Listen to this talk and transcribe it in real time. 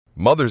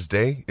Mother's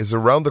Day is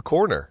around the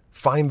corner.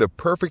 Find the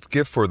perfect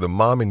gift for the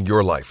mom in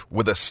your life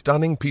with a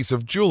stunning piece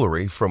of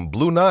jewelry from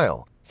Blue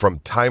Nile. From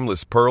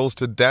timeless pearls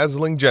to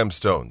dazzling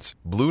gemstones,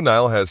 Blue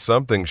Nile has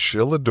something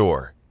she'll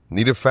adore.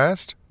 Need it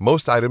fast?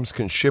 Most items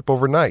can ship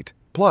overnight.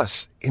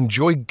 Plus,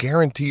 enjoy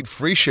guaranteed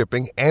free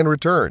shipping and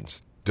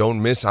returns.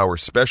 Don't miss our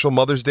special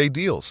Mother's Day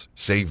deals.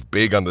 Save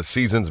big on the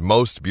season's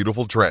most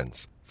beautiful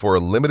trends. For a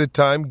limited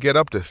time, get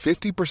up to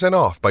 50%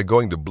 off by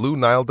going to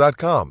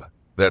BlueNile.com.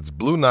 That's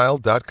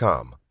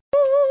BlueNile.com.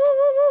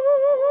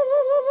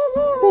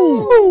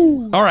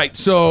 All right,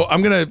 so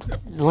I'm going to...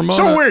 Ramona.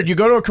 So weird. You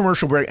go to a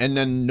commercial break and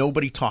then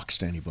nobody talks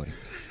to anybody.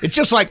 It's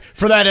just like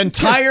for that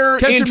entire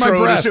intro,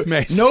 my breath,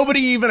 Mace. Nobody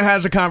even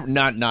has a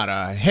not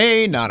a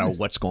hey, not a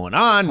what's going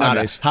on, not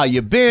Mace. a how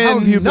you been, How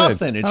have you been?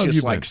 nothing. It's How have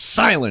just you like been?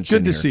 silence. Good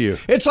in to here. see you.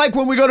 It's like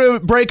when we go to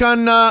break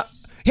on.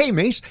 Hey,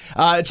 Mace.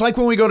 It's like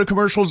when we go to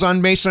commercials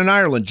on Mason and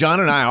Ireland. John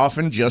and I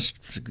often just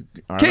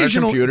on our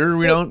computer.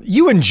 We don't.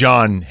 You and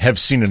John have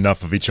seen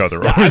enough of each other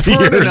over I've the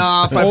heard years.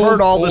 enough. I've heard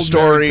all the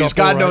stories.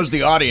 God knows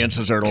the audience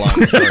has heard a lot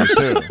of stories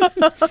too.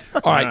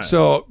 All right,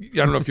 so I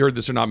don't know if you heard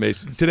this or not,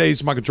 Mace.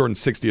 Today's Michael Jordan's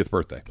 60th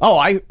birthday. Oh,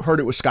 I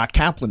heard it was Scott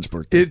Kaplan's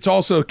birthday. It's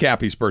also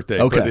Cappy's birthday.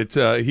 Okay. But it's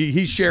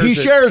he shares He it.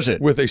 shares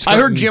it with a I certain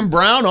heard Jim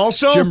Brown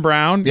also. Jim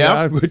Brown, Yep.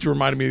 yeah, which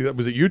reminded me,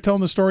 was it you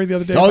telling the story the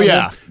other day? Oh, about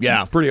yeah. him?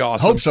 Yeah. Pretty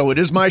awesome. Hope so. It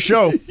is my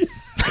show.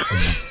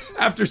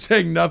 After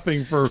saying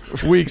nothing for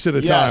weeks at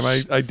a time,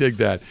 Yes. I dig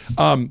that.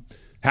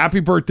 Happy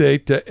birthday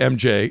to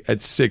MJ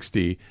at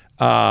 60.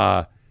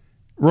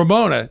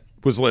 Ramona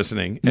was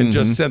listening and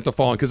just sent the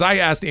following, because I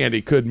asked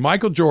Andy, could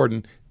Michael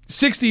Jordan,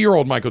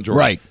 60-year-old Michael Jordan,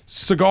 Right.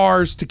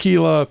 cigars,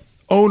 tequila,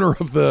 owner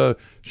of the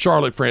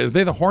Charlotte franchise, are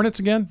they the Hornets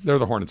again? They're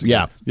the Hornets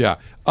again. Yeah.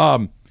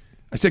 I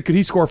said, could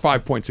he score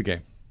 5 points a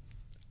game?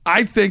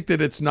 I think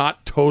that it's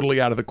not totally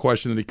out of the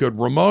question that he could.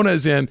 Ramona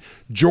is in.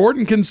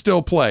 Jordan can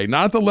still play.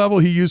 Not at the level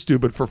he used to,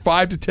 but for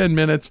 5 to 10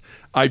 minutes,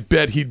 I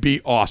bet he'd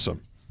be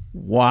awesome.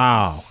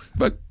 Wow.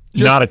 But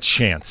just Not a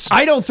chance.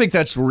 I don't think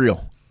that's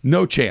real.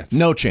 no chance.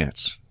 No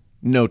chance.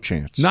 No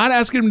chance. Not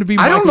asking him to be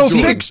I don't Michael know,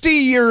 Jordan. 60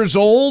 years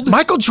old.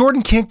 Michael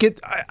Jordan can't get...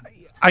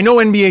 I know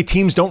NBA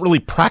teams don't really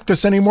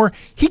practice anymore.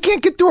 He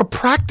can't get through a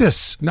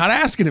practice. Not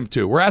asking him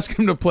to. We're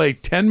asking him to play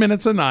 10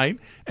 minutes a night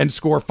and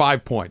score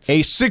 5 points.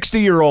 A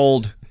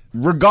 60-year-old,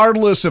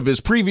 regardless of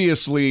his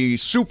previously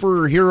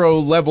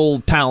superhero level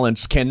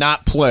talents,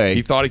 cannot play.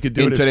 He thought he could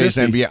do in it at today's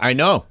 50. NBA. I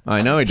know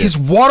he did. His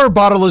water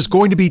bottle is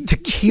going to be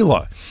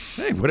tequila.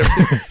 Hey, whatever.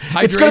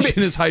 It's gonna Hydration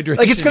be, is hydration.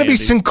 Like, it's going to be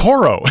Andy.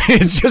 Sincoro.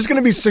 It's just going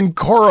to be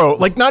Sincoro.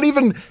 Like, not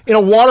even in a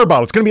water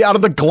bottle. It's going to be out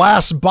of the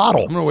glass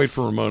bottle. I'm going to wait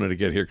for Ramona to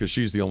get here because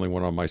she's the only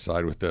one on my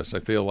side with this.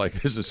 I feel like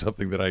this is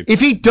something that I. If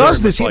he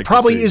does very this, much he like to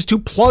probably see. is to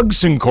plug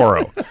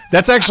Sincoro.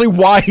 That's actually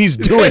why he's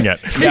doing it.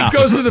 He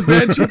goes to the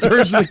bench, he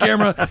turns to the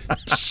camera,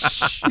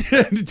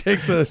 and he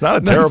takes a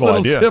not a nice terrible little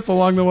idea. sip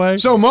along the way.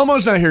 So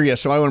Momo's not here yet,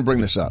 so I want to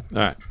bring this up. All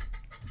right.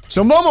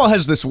 So Momo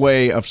has this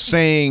way of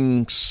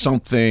saying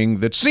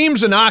something that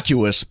seems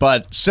innocuous,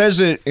 but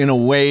says it in a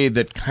way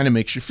that kind of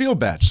makes you feel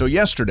bad. So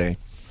yesterday,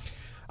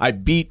 I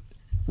beat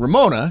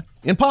Ramona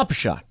in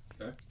Pop-A-Shot.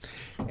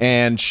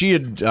 And she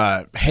had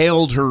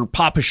hailed her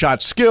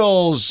Pop-A-Shot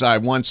skills. I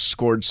once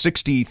scored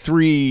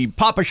 63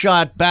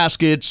 Pop-A-Shot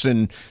baskets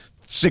in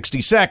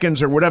 60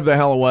 seconds or whatever the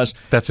hell it was.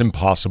 That's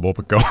impossible,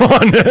 but go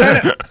on.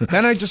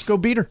 Then I just go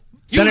beat her.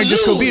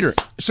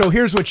 So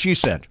here's what she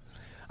said.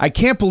 I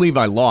can't believe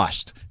I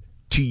lost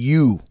to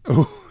you.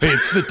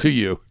 It's the to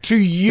you. To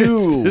you.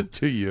 It's the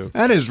to you.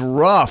 That is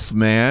rough,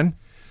 man.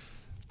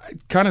 I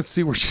kind of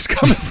see where she's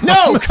coming from.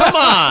 No, come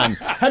on.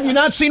 Have you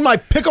not seen my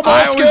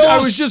pickleball skills? I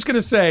was just going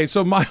to say,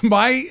 so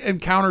my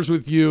encounters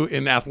with you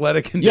in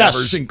athletic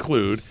endeavors Yes.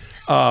 include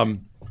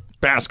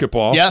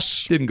basketball.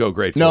 Yes. Didn't go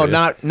great for No, you.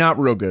 not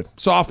real good.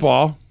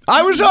 Softball.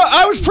 I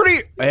was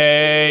pretty.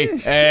 Hey,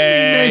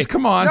 Mace,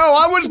 come on. No,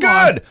 I was Come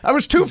on. good. I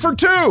was 2 for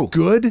 2.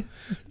 Good?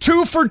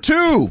 2 for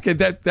 2. Okay,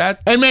 that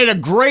And made a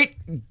great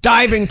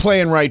diving play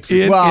in right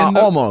field.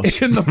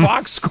 Almost. In the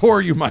box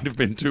score, you might have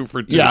been 2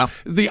 for 2. Yeah.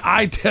 The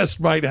eye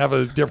test might have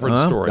a different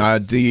story.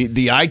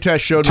 The eye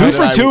test showed me 2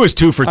 for 2 is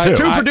 2 for 2.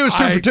 2 for 2 is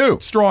 2 for 2. I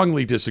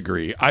strongly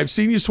disagree. I've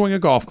seen you swing a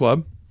golf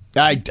club.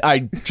 I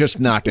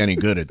just not any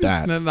good at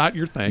that. It's not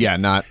your thing. Yeah,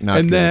 not And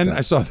good then at that.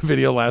 I saw the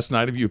video last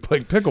night of you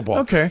playing pickleball.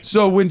 Okay.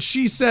 So when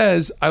she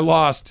says I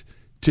lost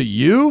to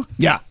you,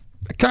 Yeah.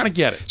 I kind of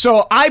get it.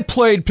 So I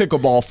played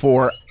pickleball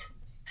for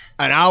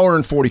an hour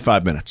and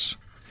 45 minutes.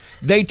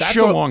 That's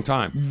a long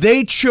time.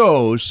 They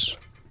chose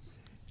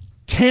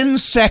 10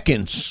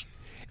 seconds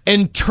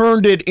and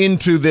turned it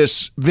into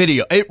this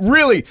video. It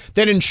really,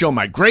 they didn't show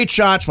my great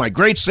shots, my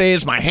great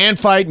saves, my hand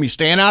fight, me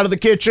staying out of the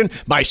kitchen,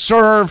 my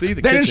serve. See, They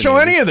the didn't kitchen, show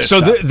Andy. any of this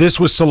So stuff. this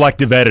was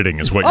selective editing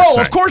is what you're saying.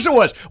 Oh, of course it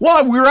was.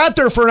 Well, we were out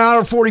there for an hour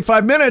and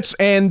 45 minutes,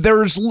 and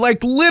there's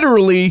like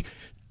literally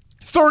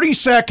 30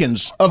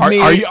 seconds of me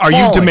Are you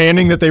falling.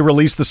 demanding that they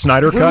release the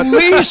Snyder Cut?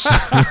 Release,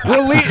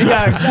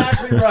 yeah,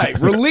 exactly right.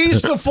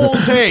 Release the full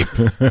tape.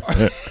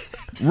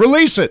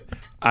 Release it.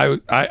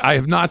 I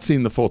have not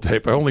seen the full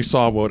tape. I only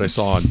saw what I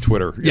saw on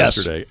Twitter Yes.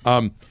 yesterday.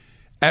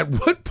 At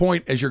what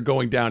point, as you're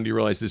going down, do you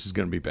realize this is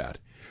going to be bad?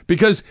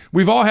 Because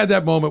we've all had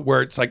that moment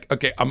where it's like,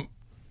 okay,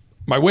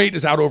 my weight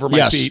is out over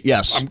my feet.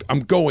 Yes. I'm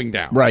going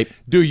down. Right.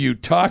 Do you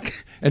tuck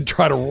and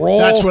try to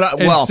roll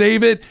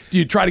save it? Do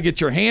you try to get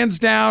your hands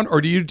down,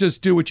 or do you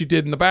just do what you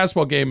did in the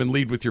basketball game and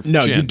lead with your chin?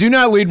 No, you do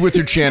not lead with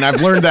your chin.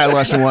 I've learned that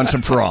lesson once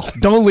and for all.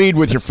 Don't lead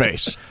with your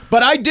face.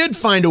 But I did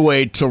find a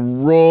way to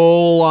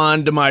roll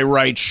onto my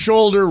right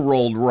shoulder,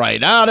 rolled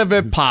right out of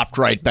it, popped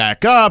right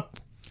back up.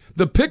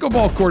 The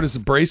pickleball court is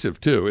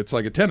abrasive too. It's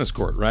like a tennis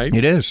court, right?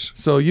 It is.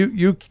 So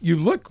you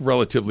look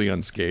relatively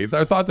unscathed.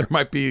 I thought there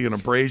might be an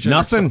abrasion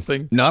or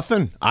something.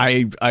 Nothing.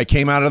 I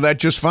came out of that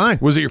just fine.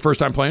 Was it your first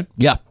time playing?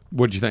 Yeah.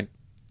 What'd you think?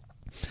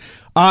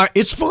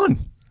 It's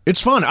fun.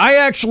 It's fun. I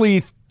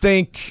actually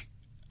think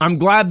I'm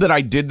glad that I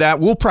did that.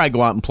 We'll probably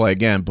go out and play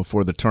again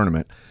before the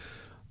tournament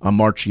on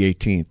March the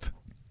 18th.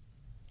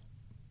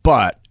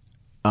 But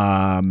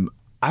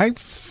I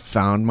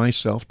found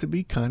myself to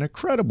be kind of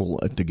credible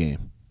at the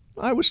game.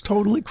 I was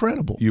totally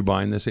credible. You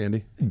buying this,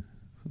 Andy?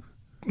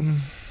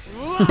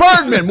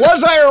 Bergman,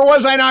 was I or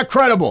was I not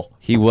credible?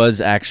 He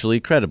was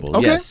actually credible.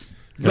 Okay. Yes.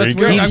 That's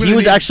weird. He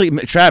was actually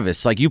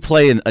Travis. Like, you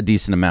play a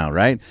decent amount,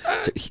 right?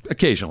 So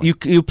occasionally.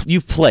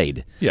 You've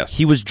played. Yes.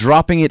 He was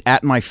dropping it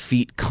at my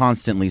feet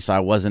constantly, so I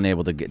wasn't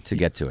able to get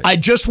to it. I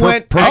just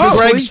went at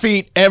Greg's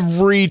feet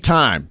every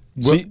time.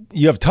 So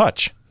you have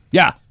touch.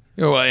 Yeah.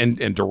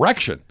 And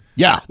direction.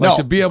 Yeah,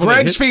 to be able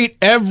Greg's to hit, feet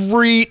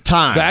every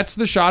time. That's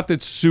the shot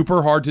that's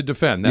super hard to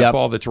defend. That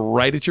ball that's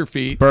right at your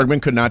feet. Bergman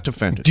could not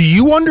defend it. Do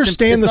you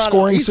understand the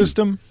scoring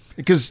system?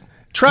 Because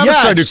Travis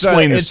tried to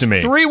explain this to me.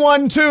 It's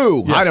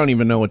 3-1-2. Yes. I don't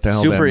even know what the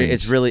hell that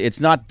means. It's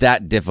not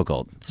that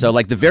difficult. So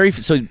like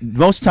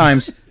most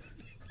times,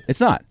 it's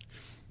not.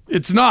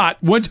 It's not.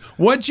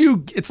 Once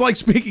you, it's like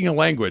speaking a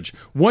language.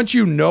 Once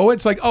you know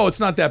it's like, oh, it's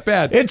not that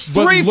bad. It's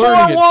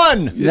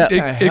 3-4-1.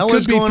 It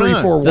could be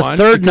 3-4-1. The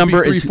third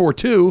number is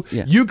 3-4-2.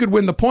 Yeah. You could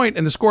win the point,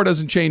 and the score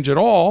doesn't change at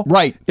all.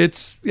 Right.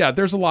 There's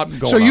a lot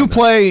going on. So you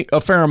play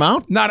a fair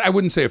amount? I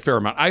wouldn't say a fair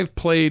amount. I've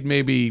played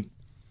maybe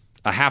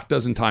a half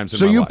dozen times in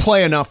my life. So you life.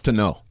 play enough to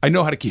know. I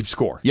know how to keep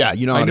score. Yeah,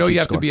 you know how to keep score. I know you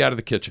have to be out of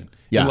the kitchen.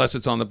 Yeah. Unless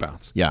it's on the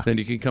bounce. Yeah. Then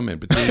you can come in.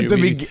 But at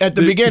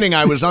the beginning,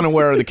 I was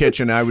unaware of the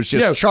kitchen. I was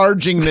just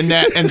charging the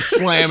net and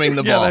slamming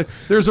the ball.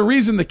 There's a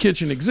reason the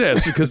kitchen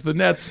exists, because the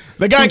net's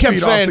the guy kept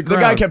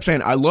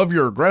saying, I love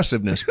your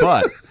aggressiveness,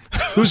 but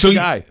who's the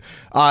guy?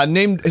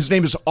 His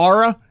name is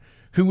Ara,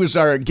 who was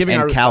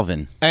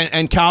Calvin.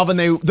 And Calvin,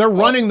 they're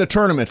running the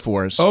tournament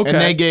for us. Okay. And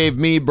they gave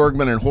me,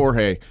 Bergman, and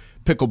Jorge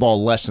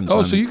pickleball lessons.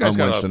 So you guys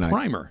got Wednesday a night.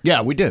 primer.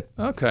 Yeah, we did.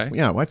 Okay.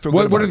 Yeah, I feel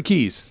What are the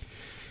keys?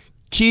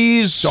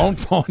 Keys. Don't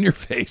fall on your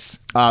face.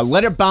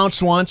 Let it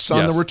bounce once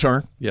on the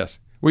return. Yes.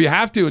 Well, you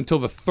have to until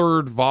the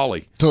third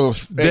volley.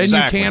 Then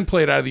you can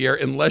play it out of the air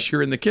unless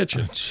you're in the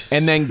kitchen.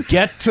 And then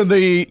get to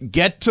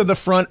the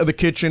front of the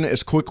kitchen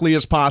as quickly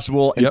as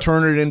possible and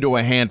turn it into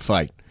a hand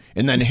fight.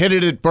 And then hit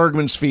it at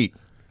Bergman's feet.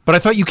 But I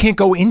thought you can't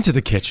go into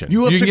the kitchen.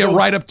 You can get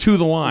right up to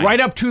the line. Right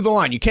up to the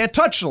line. You can't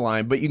touch the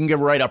line, but you can get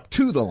right up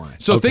to the line.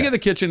 So think of the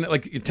kitchen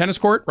like a tennis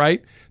court,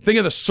 right? Think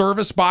of the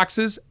service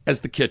boxes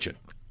as the kitchen.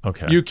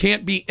 Okay. You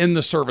can't be in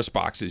the service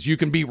boxes. You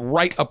can be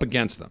right up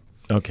against them.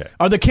 Okay.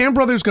 Are the Cam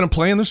brothers going to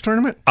play in this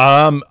tournament?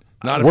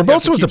 We're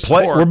both supposed to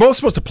play. We're both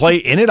supposed to play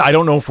in it. I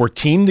don't know if we're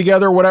teamed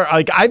together or whatever.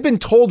 Like, I've been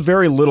told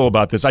very little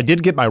about this. I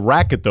did get my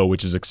racket though,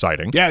 which is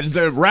exciting. Yeah,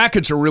 the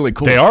rackets are really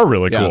cool. They are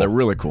really cool. Yeah, they're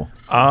really cool.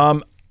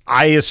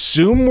 I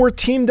assume we're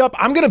teamed up.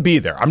 I'm going to be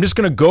there. I'm just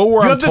going to go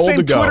where I'm told to go. You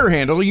have the same Twitter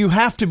handle. You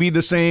have to be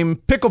the same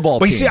pickleball team.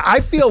 But you see, I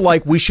feel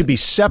like we should be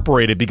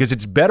separated because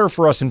it's better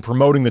for us in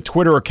promoting the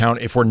Twitter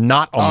account if we're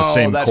not on the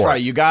same court. Oh, that's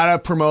right. You got to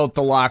promote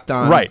the Locked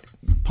On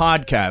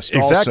podcast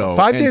exactly. also.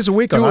 5 days a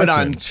week on iTunes. Do it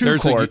iTunes. on two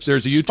courts.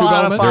 There's a YouTube Spotify,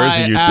 element. There is a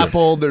YouTube.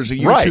 Apple. There's a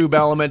YouTube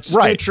element.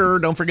 Stitcher.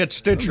 Don't forget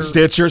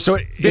Stitcher. So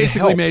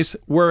basically, Mace,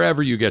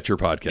 wherever you get your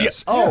podcast. Yeah.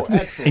 Oh,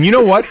 excellent. And you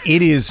know what?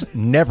 It is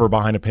never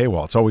behind a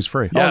paywall. It's always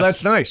free. Yes. Oh,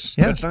 that's nice.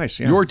 Yeah. That's nice.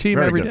 Yeah. Your team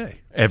Very every good.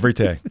 day. Every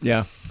day.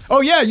 Yeah. Oh,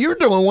 yeah, you're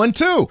doing one,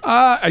 too.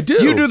 I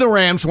do. You do the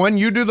Rams one.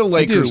 You do the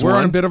Lakers We're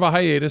one. on a bit of a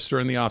hiatus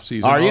during the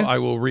offseason. Are you? I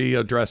will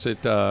readdress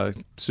it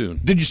soon.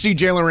 Did you see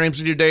Jalen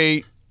Ramsey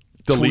today?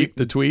 Delete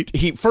the tweet?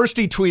 He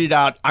tweeted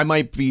out, I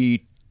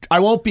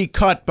won't be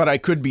cut, but I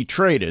could be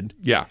traded.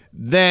 Yeah.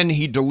 Then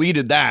he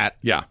deleted that.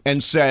 Yeah.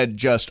 And said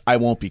just, I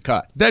won't be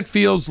cut. That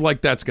feels like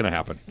that's going to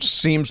happen.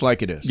 Seems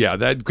like it is. Yeah,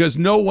 because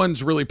no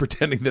one's really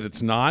pretending that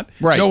it's not.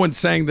 Right. No one's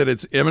saying that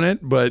it's imminent,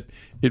 but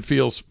it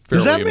feels fairly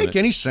Does that imminent. make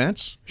any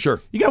sense?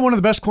 Sure. You got one of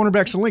the best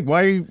cornerbacks in the league.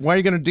 Why are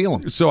you going to deal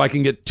him? So I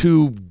can get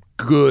two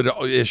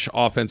good-ish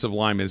offensive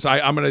linemen.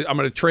 I'm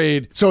gonna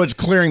trade. So it's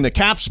clearing the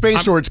cap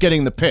space, or it's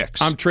getting the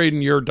picks? I'm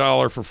trading your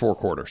dollar for 4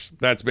 quarters.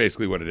 That's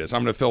basically what it is.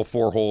 I'm gonna fill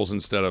 4 holes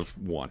instead of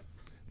 1.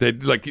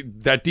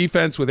 That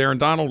defense with Aaron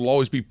Donald will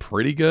always be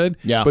pretty good.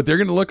 Yeah. But they're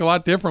going to look a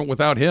lot different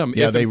without him.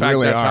 Yeah, if they in fact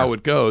really that's are. how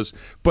it goes.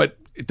 But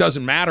it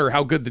doesn't matter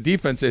how good the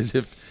defense is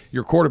if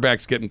your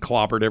quarterback's getting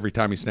clobbered every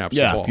time he snaps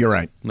the ball. Yeah, you're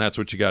right. And that's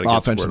what you got to get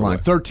offensive line.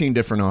 away. 13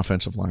 different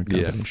offensive line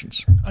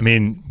combinations. I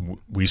mean,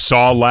 we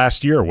saw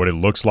last year what it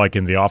looks like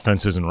in the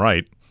offense isn't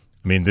right.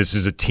 I mean, this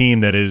is a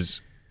team that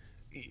is,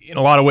 in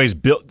a lot of ways,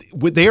 built.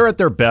 They are at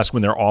their best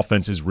when their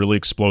offense is really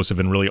explosive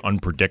and really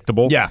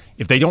unpredictable. Yeah.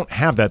 If they don't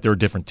have that, they're a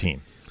different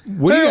team.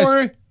 What do you guys-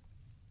 Ori.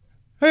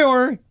 Hey,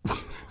 Ori.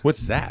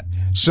 What's that?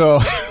 So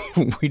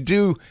we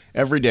do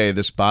every day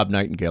this Bob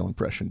Nightingale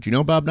impression. Do you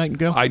know Bob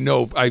Nightingale? I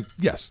know.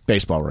 Yes.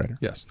 Baseball writer.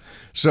 Yes.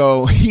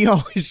 So he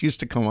always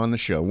used to come on the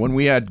show when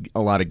we had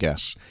a lot of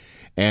guests.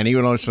 And he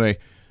would always say,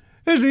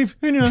 hey, Steve,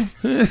 hey, John.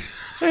 Hey,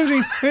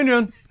 Steve, hey,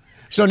 John.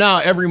 So now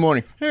every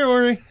morning, hey,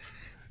 Ori.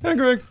 Hey,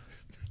 Greg.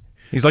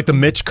 He's like the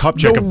Mitch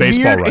Kupchak of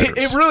baseball writers.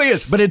 It really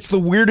is, but it's the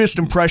weirdest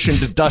impression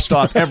to dust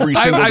off every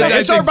single day.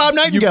 It's our think Bob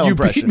Nightingale you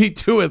impression. beat me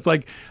to it. It's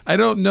like, I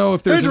don't know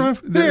if there's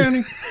Hey,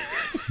 Andy.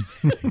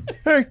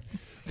 Hey.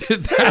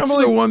 That's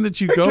the one that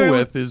you go Taylor.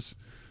 with is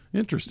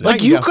interesting.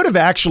 Like, you Nightingale. could have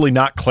actually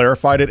not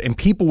clarified it, and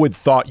people would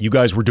thought you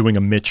guys were doing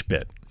a Mitch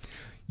bit.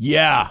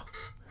 Yeah.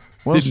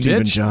 Well, did Stephen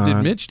Mitch, John.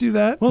 Did Mitch do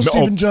that? Well,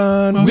 Stephen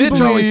John. Mitch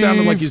we always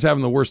sounded like believe. he's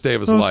having the worst day of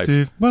his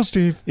life. Well,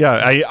 Steve. Yeah,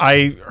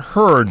 I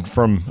heard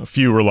from a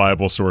few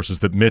reliable sources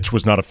that Mitch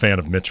was not a fan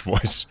of Mitch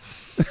voice.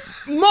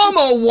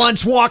 Momo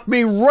once walked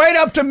me right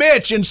up to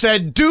Mitch and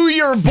said, do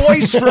your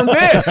voice for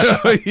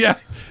Mitch. Yeah.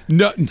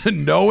 No,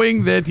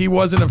 knowing that he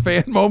wasn't a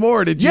fan, Momo,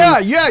 or did you?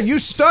 Yeah, you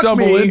stuck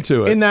stumble me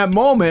into it? in that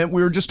moment.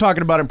 We were just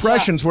talking about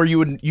impressions where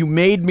you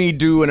made me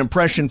do an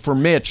impression for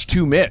Mitch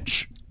to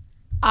Mitch.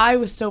 I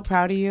was so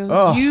proud of you.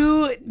 Oh.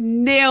 You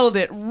nailed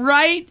it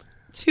right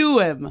to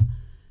him.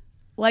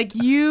 Like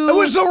you. It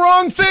was the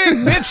wrong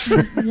thing. Mitch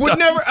would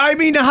never. I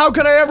mean, how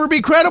could I ever be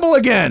credible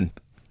again?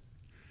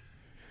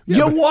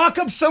 You walk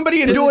up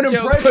somebody and It's do an a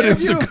joke. impression. But it of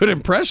was you. a good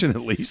impression,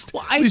 at least.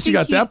 Well, at least you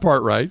got that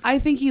part right. I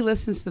think he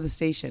listens to the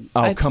station.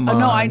 Oh, come No,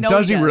 on. I know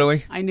Does he he does.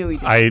 really? I knew he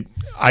did.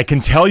 I can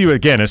tell you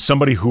again, as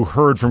somebody who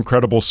heard from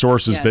credible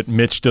sources Yes. that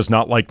Mitch does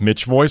not like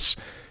Mitch voice,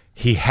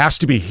 he has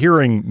to be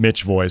hearing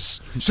Mitch voice.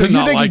 So to you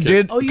not think like he it.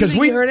 did? Oh, you Because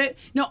think you heard it?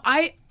 No,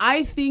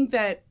 I think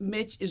that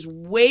Mitch is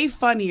way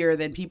funnier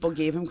than people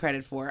gave him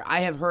credit for.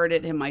 I have heard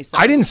it him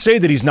myself. I didn't say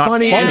that he's not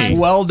funny funny. is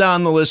well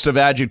down the list of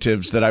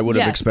adjectives that I would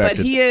have Yes, expected.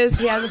 but he has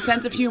a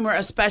sense of humor,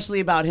 especially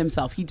about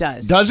himself. He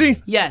does. Does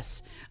he?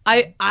 Yes.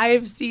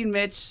 I've seen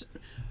Mitch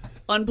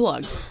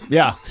unplugged.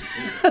 Yeah.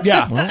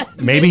 Yeah.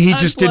 Maybe he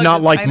just did Unplugged not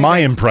is like kinda my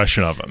great.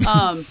 impression of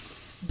him.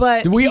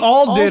 But We he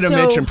all did a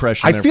also- Mitch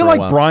impression. I there feel for a like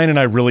while. Brian and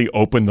I really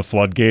opened the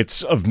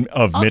floodgates of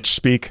Mitch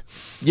speak.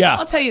 Yeah.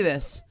 I'll tell you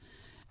this.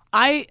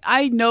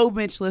 I know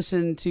Mitch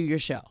listened to your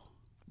show.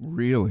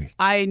 Really?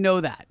 I know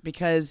that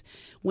because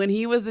when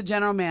he was the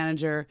general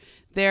manager,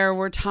 there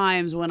were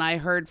times when I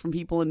heard from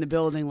people in the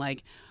building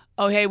like,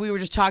 "Oh, hey, we were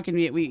just talking.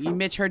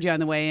 Mitch heard you on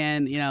the way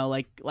in. You know,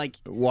 like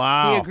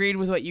Wow. he agreed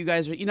with what you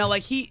guys were. You know,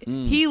 like he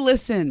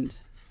listened.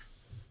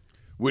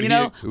 Would You he-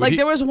 know, would like he-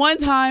 there was one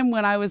time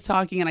when I was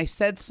talking and I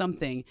said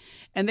something,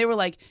 and they were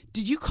like,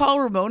 "Did you call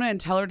Ramona and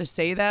tell her to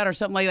say that or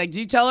something?" Like, did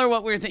you tell her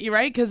what we were thinking?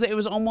 Right? Because it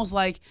was almost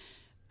like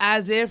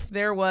as if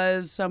there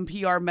was some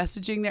PR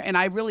messaging there, and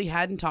I really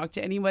hadn't talked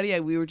to anybody.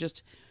 We were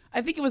just,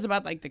 I think it was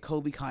about like the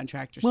Kobe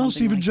contract or something. Well,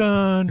 Stephen like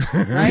John,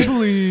 Right? we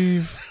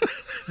believe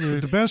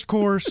that the best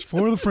course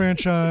for the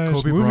franchise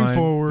Kobe moving Bryant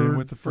forward. been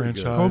with the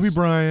franchise. Kobe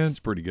Bryant. It's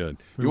pretty good.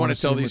 We You want wanna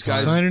to tell see him these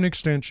guys sign an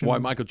extension. why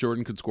Michael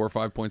Jordan could score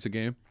 5 points a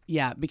game?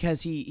 Yeah,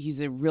 because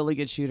he's a really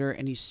good shooter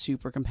and he's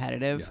super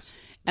competitive. Yes.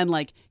 And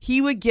like he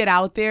would get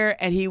out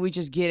there and he would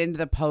just get into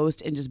the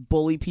post and just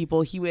bully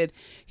people. He would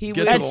Get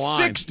to At the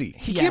line. 60.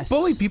 He Yes. can't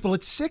bully people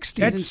at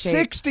 60. At in shape.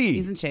 60.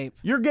 He's in shape.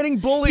 You're getting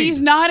bullied.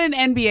 He's not in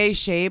NBA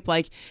shape.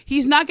 Like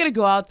he's not going to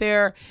go out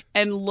there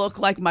and look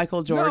like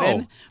Michael Jordan.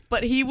 No.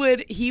 But he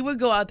would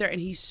go out there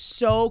and he's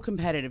so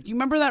competitive. Do you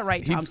remember that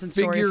Wright He'd Thompson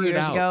story a figure few it years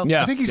out. ago?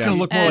 Yeah. I think he's Yeah. going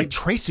to look more And- like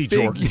Tracy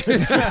Jordan.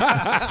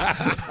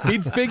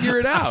 He'd figure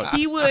it out.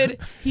 He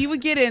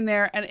would get in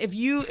there, and if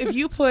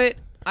you put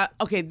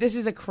okay, this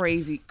is a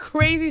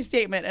crazy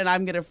statement, and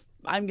I'm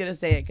gonna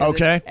say it. 'Cause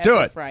Okay, it's do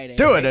Effing it. Friday,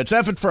 Do right? it. It's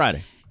effing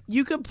Friday.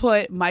 You could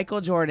put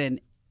Michael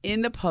Jordan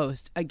in the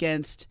post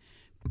against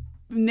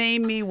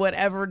name me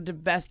whatever the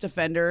best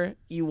defender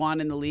you want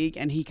in the league,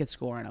 and he could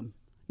score on him.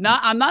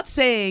 I'm not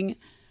saying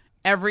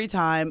every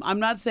time. I'm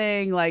not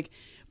saying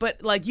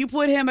but like you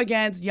put him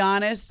against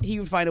Giannis, he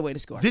would find a way to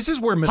score. This is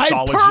where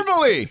mythology.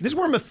 Hyperbole. This is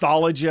where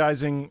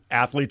mythologizing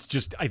athletes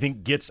just, I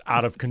think, gets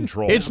out of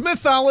control. It's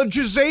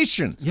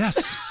mythologization. yes.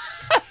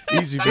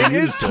 Easy for It you to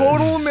is say.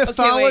 total Do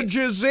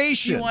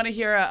mythologization. you want to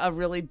hear a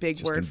really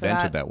big word for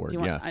invented that? that word, Do you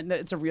want- yeah. I know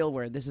it's a real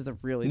word. This is a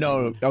really big No,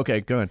 word.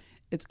 okay, go ahead.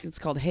 It's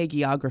called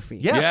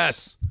hagiography.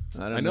 Yes.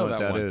 I don't know know what that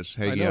that one. is.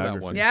 I know that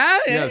Hagiography. one. Yeah,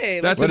 Yeah, hey,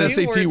 that's look an at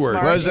you, SAT word. smart,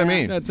 What does that yeah.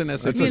 mean? That's an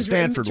SAT. That's a Means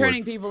Stanford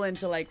turning word. people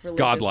into like religious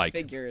Godlike.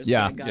 figures.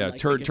 Yeah. like Yeah,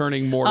 godlike figures.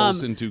 turning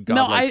mortals into No,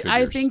 godlike I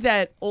figures. think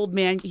that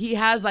he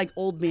has like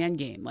old man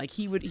game. Like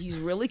he's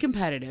really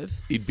competitive.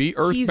 He'd be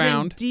He's in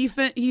earthbound.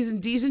 he's in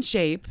decent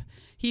shape.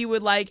 He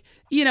would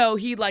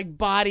he'd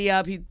body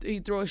up.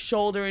 He'd throw a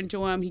shoulder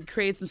into him. He'd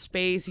create some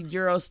space. He'd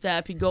Euro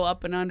step. He'd go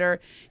up and under.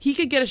 He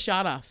could get a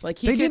shot off. They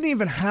didn't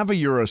even have a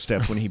Euro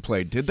step when he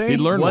played, did they? He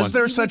learned Was one.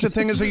 there such a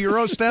thing as a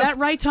Euro step? That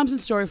Wright Thompson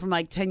story from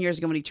 10 years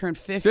ago when he turned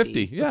 50.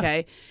 50, yeah.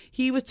 Okay.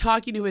 He was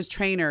talking to his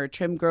trainer,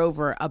 Tim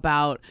Grover,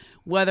 about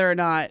whether or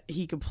not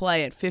he could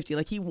play at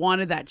 50. He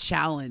wanted that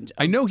challenge.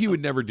 I know he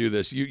would never do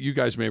this. You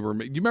guys may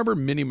remember. You remember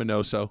Minnie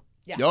Minoso?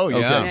 Yeah. Oh,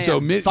 yeah. Okay. So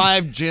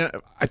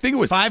I think it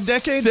was 5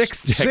 decades?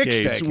 6 decades. 6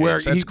 decades. Where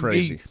That's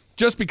crazy.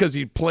 Just because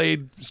he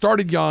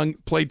started young,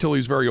 played till he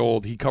was very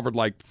old, he covered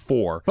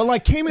 4. But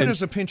came in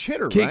as a pinch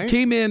hitter, right?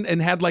 Came in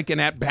and had an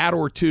at-bat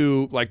or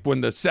two,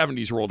 when the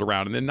 70s rolled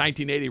around. And then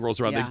 1980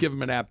 rolls around, Yeah. they'd give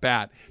him an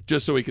at-bat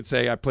just so he could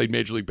say, I played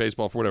Major League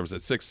Baseball for whatever it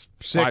was, 6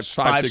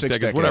 6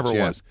 decades, whatever it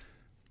yeah. was.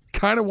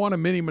 Kind of want a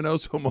Minnie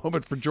Minoso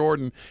moment for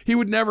Jordan. He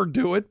would never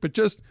do it, but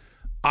just...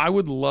 I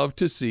would love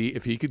to see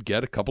if he could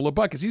get a couple of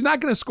buckets. He's not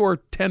going to score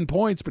 10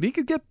 points, but he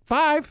could get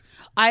 5.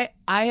 I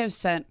have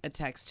sent a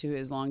text to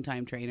his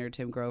longtime trainer,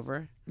 Tim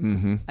Grover.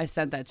 Mm-hmm. I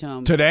sent that to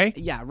him today.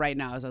 Yeah, right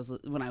now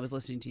when I was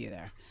listening to you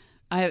there.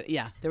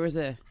 There was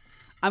a.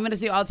 I'm going to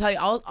see. I'll tell you.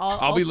 I'll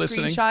be screenshot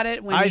listening.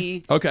 it when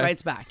he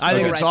writes back. I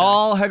think He'll it's write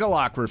all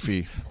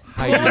hegalography.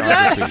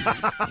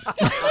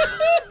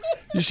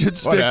 You should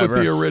stick with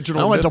the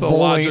original. I went to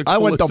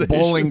mythological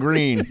Bowling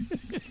Green.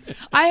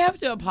 I have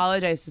to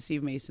apologize to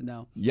Steve Mason,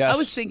 though. Yes. I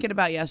was thinking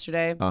about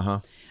yesterday. Uh-huh.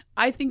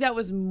 I think that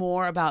was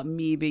more about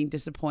me being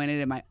disappointed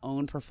in my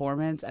own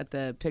performance at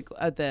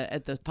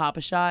the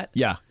Papa Shot.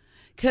 Yeah.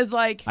 Because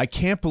I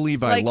can't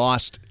believe I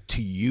lost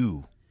to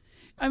you.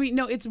 I mean,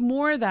 no, it's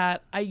more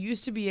that I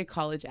used to be a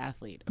college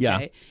athlete. Okay?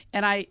 Yeah.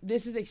 And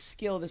this is a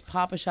skill, this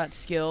Papa Shot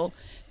skill,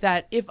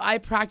 that if I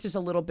practice a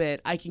little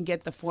bit, I can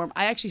get the form.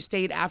 I actually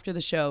stayed after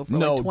the show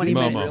for 20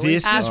 minutes.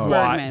 This is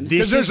why.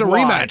 There's a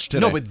rematch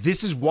today. No, but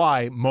this is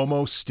why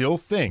Momo still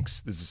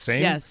thinks this is the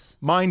same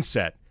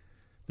mindset.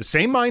 The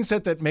same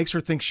mindset that makes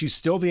her think she's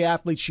still the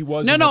athlete she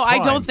was. No, in her I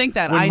prime. don't think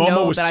that. When I Momo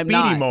know was that I'm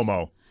speedy not.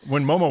 Momo.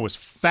 When Momo was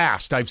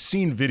fast, I've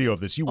seen video of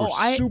this. You were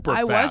super fast.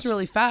 I was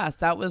really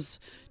fast. That was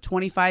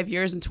 25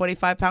 years and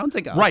 25 pounds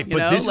ago. Right,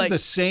 but this is the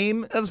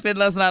same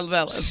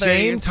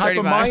same type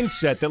of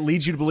mindset that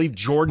leads you to believe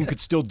Jordan could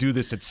still do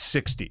this at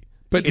 60.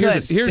 But here's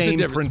the same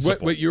difference.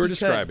 principle. What you were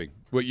describing.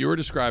 What you were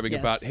describing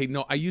Yes. about, hey,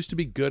 no, I used to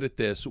be good at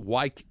this.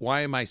 Why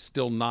am I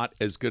still not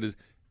as good as?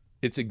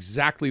 It's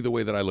exactly the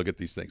way that I look at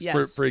these things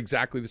for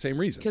exactly the same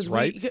reasons,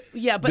 right?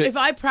 But if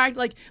I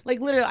practice,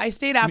 literally, I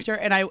stayed after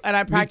and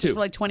I practiced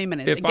for 20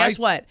 minutes. If and guess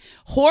what?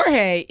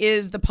 Jorge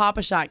is the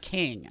Papa Shot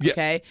king.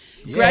 Okay,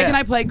 Greg and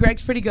I played.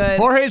 Greg's pretty good.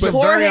 Jorge's a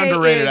very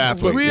underrated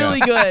athlete.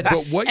 Really good.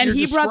 But what and you're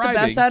he brought the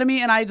best describing- out of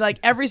me. And I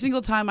every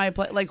single time I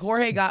play,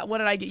 Jorge got, what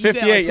did I get? You 58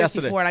 got 54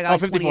 yesterday. and I got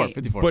 54.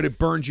 28. But it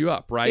burns you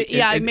up, right?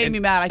 It made me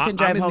mad. I couldn't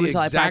drive home until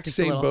I practiced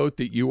a I'm in the little. exact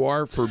same boat that you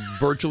are for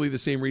virtually the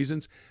same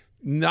reasons.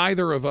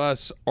 Neither of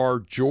us are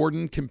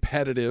Jordan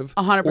competitive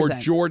 100%. or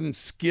Jordan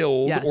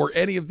skilled Yes. or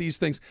any of these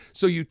things.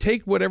 So you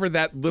take whatever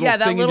that little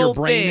that thing in little your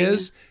brain thing.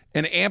 is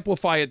and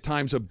amplify it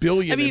times 1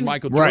 billion I mean, in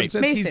Michael Jordan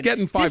sense. Mason, He's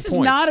getting 5 points. This is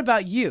not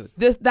about you.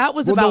 That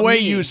was about the way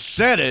me. you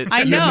said it,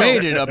 I know. you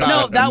made it about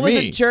No, that was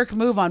me. a jerk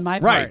move on my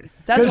Right. part.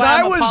 That's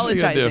why I'm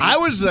apologizing. I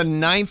was the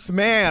 9th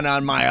man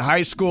on my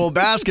high school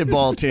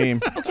basketball team.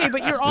 Okay,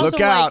 but you're also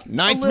Look out,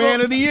 9th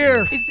man of the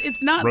year.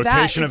 It's not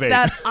Rotation that. of It's 8.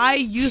 that I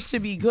used to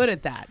be good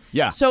at that.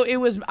 Yeah. So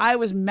I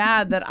was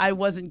mad that I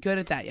wasn't good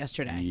at that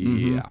yesterday.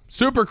 Yeah.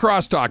 Super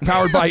Crosstalk,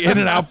 powered by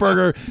In-N-Out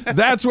Burger.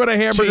 That's what a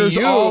hamburger's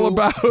you. all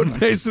about.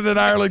 Mason and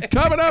Ireland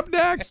coming up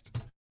next.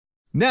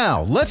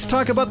 Now, let's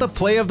talk about the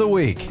play of the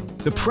week.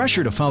 The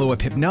pressure to follow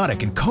up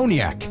Hypnotic and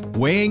Cognac,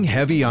 weighing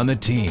heavy on the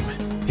team.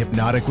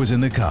 Hypnotic was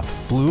in the cup,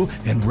 blue,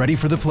 and ready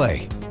for the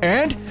play.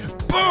 And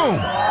boom!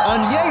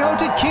 Añejo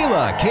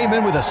Tequila came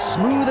in with a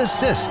smooth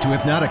assist to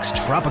Hypnotic's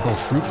tropical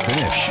fruit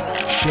finish.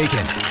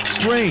 Shaken,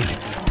 strained,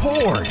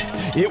 poured.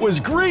 It was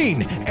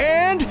green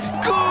and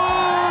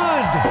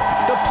good!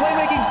 The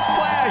playmaking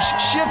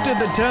splash shifted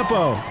the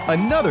tempo.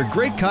 Another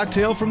great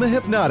cocktail from the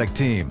Hypnotic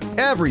team.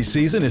 Every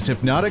season is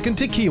Hypnotic and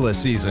Tequila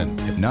season.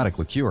 Hypnotic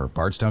Liqueur,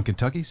 Bardstown,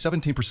 Kentucky,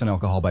 17%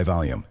 alcohol by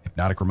volume.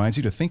 Hypnotic reminds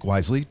you to think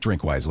wisely,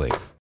 drink wisely.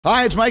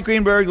 Hi, it's Mike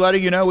Greenberg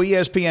letting you know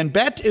ESPN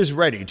Bet is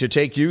ready to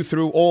take you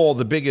through all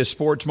the biggest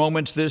sports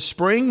moments this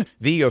spring.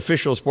 The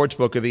official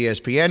sportsbook of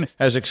ESPN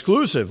has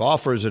exclusive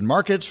offers and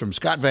markets from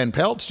Scott Van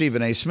Pelt,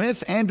 Stephen A.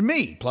 Smith, and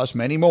me, plus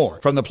many more.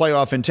 From the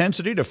playoff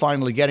intensity to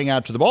finally getting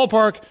out to the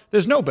ballpark,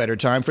 there's no better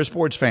time for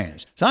sports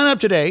fans. Sign up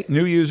today.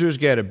 New users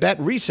get a bet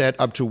reset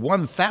up to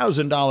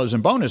 $1,000 in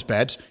bonus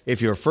bets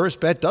if your first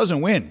bet doesn't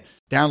win.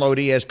 Download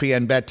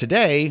ESPN Bet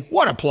today.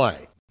 What a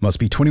play. Must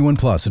be 21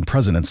 plus and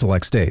present in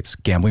select states.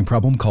 Gambling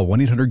problem? Call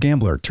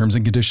 1-800-GAMBLER. Terms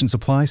and conditions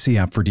apply. See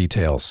app for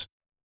details.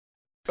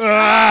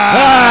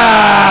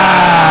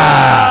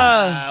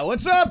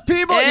 What's up,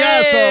 people? Hey.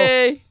 Yeah,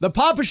 so the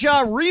Papa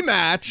Shot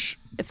rematch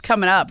It's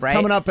coming up, right?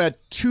 coming up at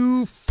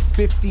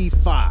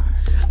 2:55.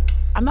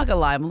 I'm not gonna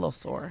lie, I'm a little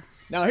sore.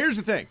 Now, here's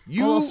the thing.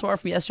 I'm a little sore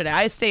from yesterday.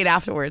 I stayed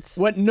afterwards.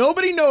 What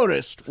nobody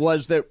noticed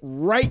was that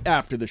right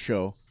after the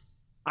show,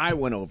 I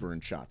went over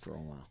and shot for a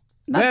while.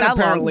 Not then that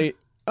apparently,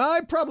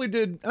 I probably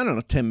did, I don't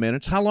know, 10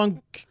 minutes. How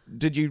long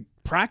did you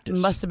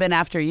practice? Must have been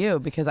after you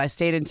because I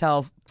stayed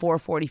until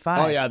 4:45.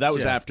 Oh, yeah, that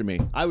was after me.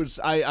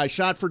 I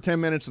shot for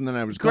 10 minutes and then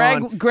I was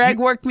gone. Greg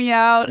worked me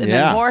out, and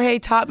then Jorge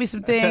taught me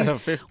some things.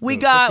 We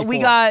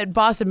got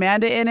Boss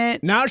Amanda in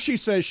it. Now she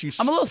says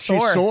I'm a little sore.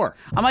 She's sore.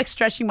 I'm like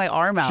stretching my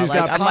arm out. She's like,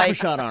 got Papa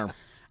Shot arm.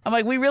 I'm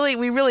like, we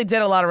really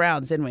did a lot of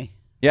rounds, didn't we?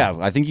 Yeah,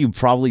 I think you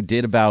probably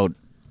did about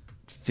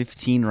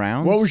 15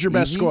 rounds. What was your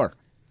best score?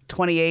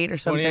 28 or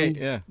something. 28,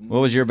 yeah. What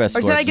was your best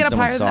Or score? did I get up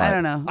higher than that? I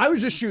don't know. I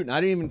was just shooting. I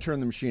didn't even turn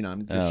the machine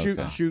on.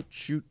 Just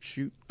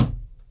shoot.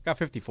 Got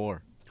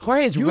 54.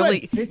 Jorge is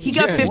really. He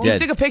got 50. He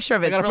took a picture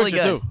of it. It's really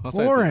good.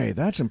 Jorge,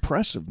 that's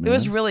impressive, man. It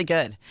was really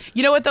good.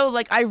 You know what though?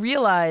 Like I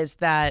realized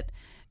that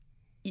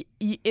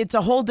it's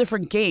a whole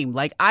different game.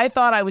 Like I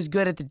thought I was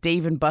good at the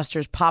Dave and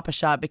Buster's Papa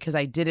Shot because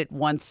I did it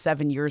once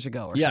 7 years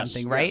ago or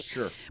something, right? Yes,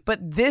 sure. But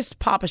this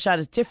Papa Shot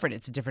is different.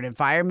 It's a different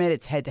environment.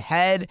 It's head to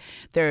head.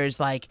 There's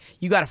like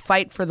you got to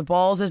fight for the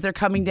balls as they're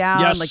coming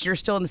down. Yes. Like you're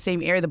still in the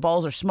same area. The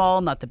balls are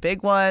small, not the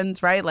big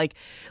ones, right? Like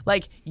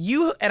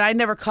you and I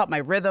never caught my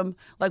rhythm.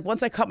 Like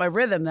once I caught my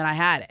rhythm, then I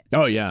had it.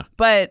 Oh yeah.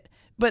 But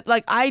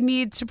like I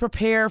need to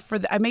prepare for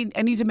I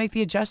need to make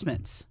the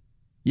adjustments.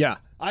 Yeah.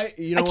 I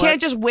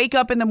can't just wake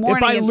up in the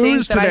morning and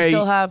think that I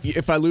still have.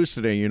 If I lose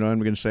today, you know what I'm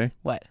going to say?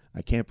 What?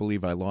 I can't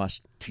believe I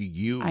lost to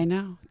you. I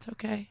know. It's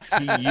okay.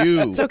 To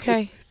you. It's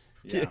okay.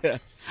 Yeah.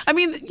 I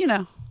mean,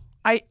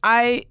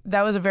 I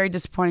that was a very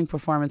disappointing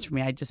performance for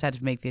me. I just had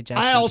to make the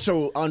adjustment. I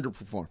also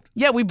underperformed.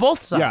 Yeah, we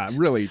both sucked. Yeah,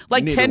 really.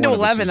 Like neither 10 to one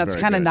of us 11, is that's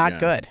very kind of good, not yeah.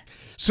 good.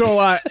 So,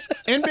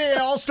 NBA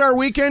All-Star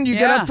Weekend, you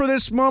get Yeah. up for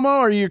this, Momo?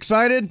 Are you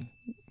excited?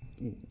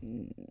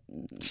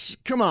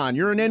 Come on,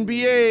 you're an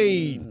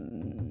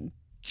NBA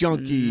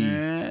junkie.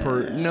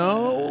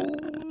 No?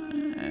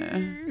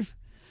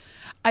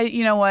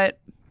 You know what?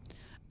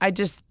 I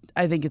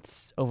think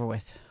it's over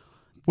with.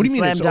 What do you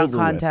mean Slam it's dunk over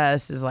with?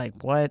 contest is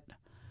like, what?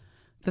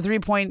 The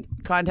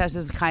 3-point contest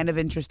is kind of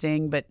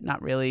interesting, but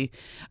not really.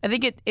 I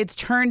think it's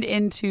turned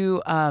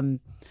into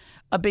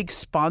a big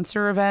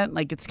sponsor event.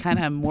 Like it's kind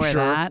of more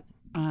Sure. of that.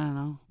 I don't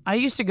know. I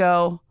used to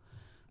go.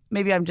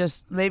 Maybe I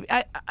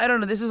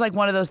don't know. This is like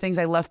one of those things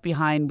I left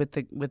behind with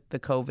the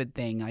COVID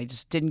thing. I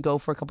just didn't go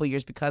for a couple of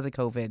years because of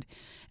COVID,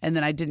 and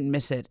then I didn't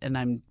miss it, and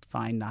I'm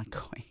fine not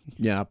going.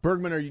 Yeah,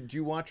 Bergman, do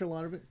you watch a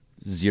lot of it?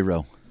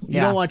 Zero.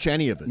 You don't watch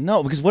any of it?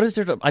 No, because what is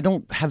there? I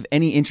don't have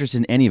any interest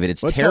in any of it.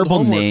 It's What's terrible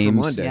called homework for names.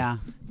 Monday? Yeah.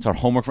 It's our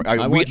homework.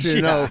 I want you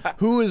to know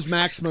who is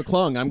Max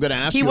McClung. I'm going to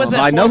ask He you. was all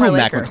a I know who former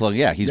Mac Laker. McClung.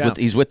 Yeah,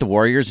 he's with the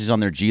Warriors. He's on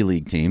their G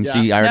League team. Yeah.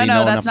 See, I already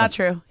know that's enough. not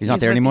true. He's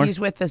not there anymore. He's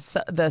with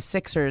the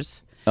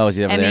Sixers. Oh, is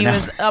he over and there he now?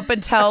 was up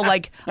until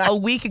like a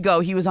week ago.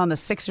 He was on the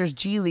Sixers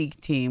G League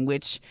team,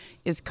 which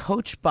is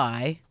coached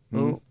by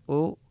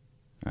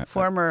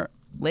former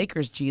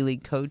Lakers G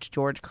League coach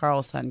George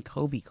Karl's son,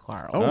 Kobe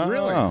Karl. Oh,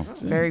 really?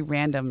 Very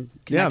random.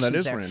 Yeah, that connections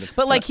is there. random.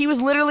 But like he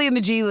was literally in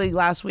the G League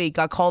last week.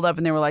 Got called up,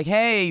 and they were like,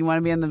 "Hey, you want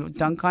to be in the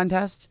dunk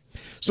contest?"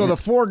 So the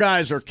four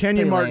guys are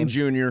Kenyon pretty Martin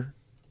Jr.,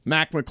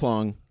 Mac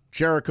McClung,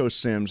 Jericho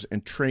Sims,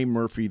 and Trey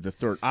Murphy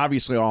III.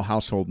 Obviously, all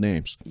household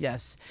names.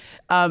 Yes.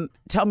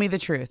 Tell me the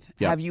truth.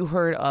 Yeah. Have you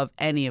heard of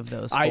any of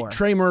those four?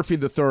 Trey Murphy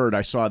III,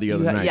 I saw the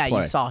other night Yeah,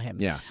 play. you saw him.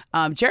 Yeah.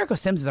 Jericho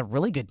Sims is a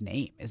really good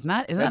name. Isn't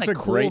that That's a a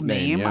cool great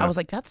name? name, yeah. I was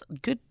like, that's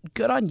good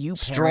on you,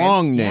 parents.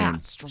 Strong name. Yeah,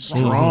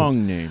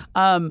 Strong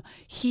name.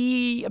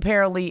 He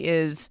apparently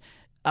is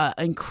an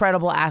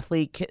incredible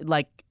athlete,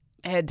 like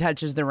head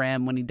touches the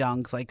rim when he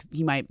dunks. Like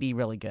he might be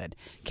really good.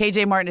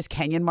 KJ Martin is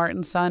Kenyon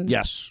Martin's son.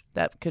 Yes.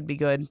 That could be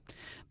good.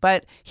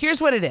 But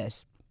here's what it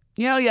is.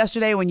 You know,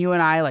 yesterday when you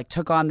and I like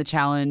took on the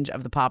challenge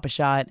of the Papa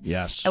Shot.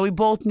 Yes. And we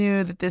both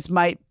knew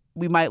that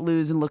we might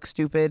lose and look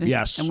stupid.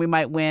 Yes. And we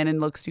might win and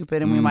look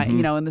stupid, and we might,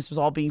 and this was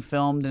all being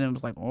filmed, and it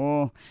was like,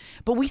 oh.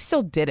 But we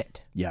still did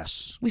it.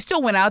 Yes. We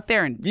still went out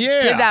there and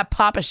Yeah. did that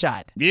Papa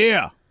Shot.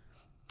 Yeah.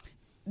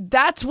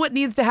 That's what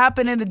needs to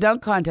happen in the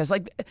dunk contest.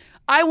 Like,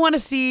 I want to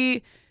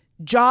see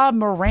Ja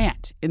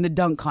Morant in the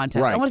dunk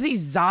contest. Right. I want to see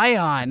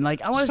Zion.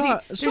 Like, I want to see.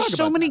 Let's There's talk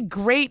so about many that.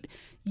 great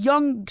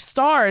young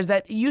stars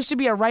that used to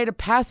be a rite of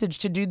passage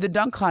to do the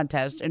dunk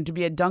contest and to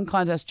be a dunk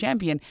contest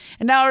champion.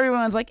 And now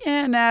everyone's like,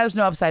 there's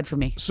no upside for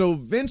me. So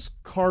Vince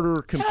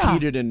Carter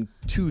competed in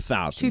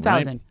 2000.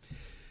 2000. Right?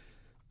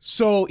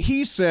 So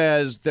he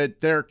says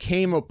that there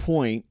came a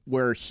point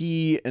where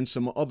he and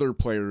some other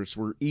players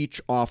were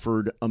each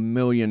offered $1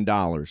 million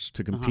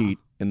to compete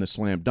in the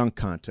slam dunk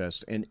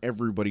contest, and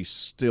everybody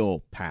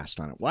still passed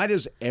on it. Why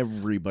does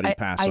everybody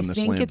pass on the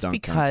slam dunk contest? I think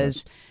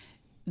it's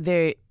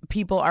because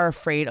people are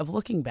afraid of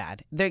looking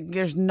bad.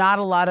 There's not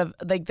a lot of,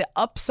 like, the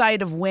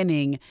upside of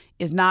winning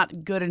is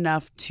not good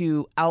enough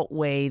to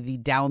outweigh the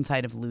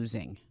downside of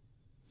losing.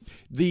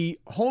 The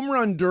home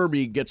run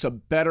derby gets a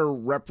better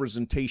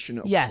representation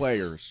of Yes.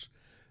 players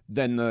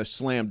than the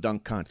slam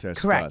dunk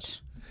contest Correct.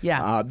 does.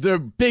 Yeah. The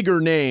bigger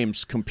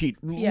names compete.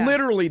 Yeah.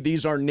 Literally,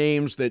 these are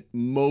names that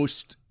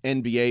most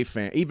NBA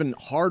fans, even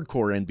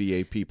hardcore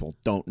NBA people,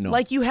 don't know.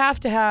 Like you have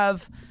to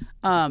have.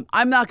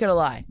 I'm not gonna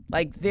lie.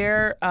 Like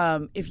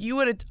if you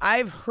would,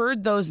 I've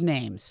heard those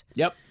names.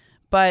 Yep.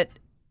 But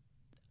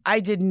I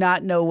did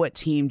not know what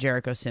team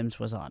Jericho Sims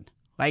was on.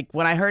 Like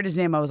when I heard his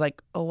name, I was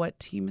like, "Oh, what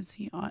team is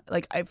he on?"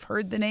 Like I've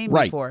heard the name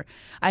before.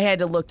 I had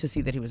to look to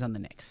see that he was on the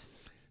Knicks.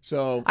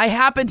 So I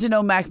happen to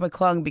know Mac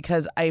McClung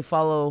because I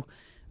follow.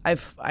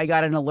 I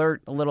got an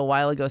alert a little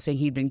while ago saying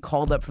he'd been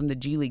called up from the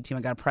G League team.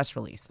 I got a press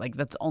release. Like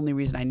that's the only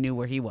reason I knew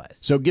where he was.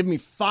 So give me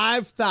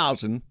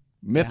 5,000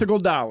 mythical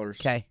dollars.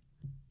 Okay.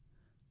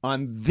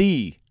 On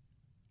the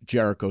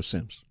Jericho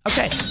Sims.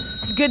 Okay.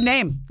 It's a good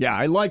name. Yeah,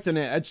 I like the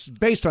name. It's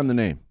based on the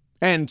name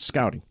and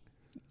scouting.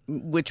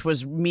 Which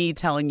was me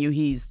telling you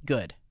he's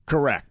good.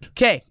 Correct.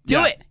 Okay,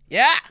 do it.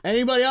 Yeah.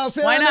 Anybody else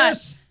in Why on not?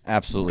 this?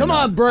 Absolutely. Come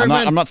not. on,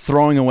 Bergman. I'm not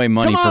throwing away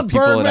money Come for on,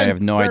 people that I Bergman.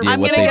 have no idea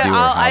I'm what gonna they go. do. Or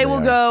how I will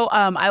they go.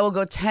 I will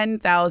go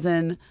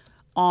 10,000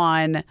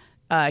 on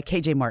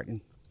KJ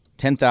Martin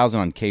 10,000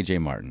 on KJ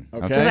Martin.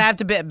 Okay. because I have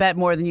to bet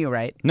more than you,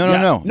 right? No. Only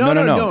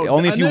if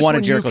On you this wanted one,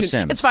 you Jericho can-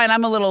 Sims. It's fine.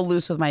 I'm a little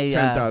loose with my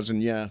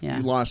 10,000, yeah. yeah.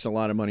 You lost a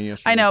lot of money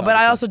yesterday. I know, but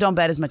I also don't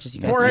bet as much as you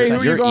guys Jorge, do. who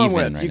so- are you You're going even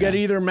with? right You get now.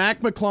 either Mac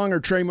McClung or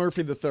Trey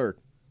Murphy III.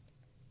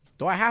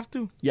 Do I have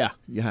to? Yeah,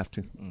 you have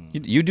to.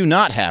 You do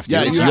not have to.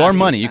 Yeah, It's you your have to.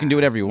 money. You can do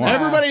whatever you want.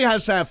 Everybody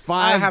has to have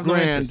I have no $5,000.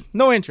 interest.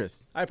 No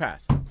interest. I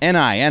pass.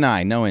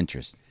 NI, no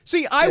interest.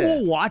 See, I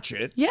will watch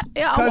it. Yeah,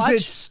 I'll Because watch.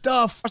 it's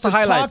stuff Watch to the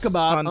highlights talk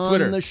about on on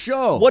Twitter. the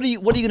show. What are you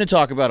going to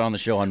talk about on the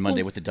show on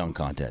Monday with the dunk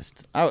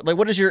contest?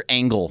 What is your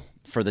angle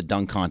for the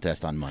dunk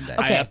contest on Monday?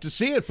 I have to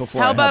see it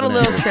before. How I about a have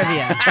an little answer.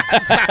 trivia?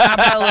 How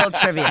about a little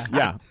trivia?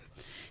 Yeah.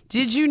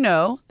 Did you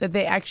know that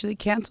they actually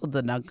canceled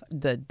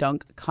the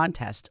dunk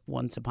contest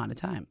once upon a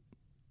time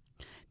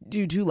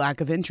due to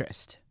lack of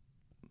interest?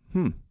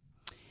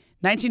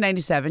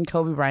 1997,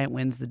 Kobe Bryant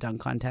wins the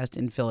dunk contest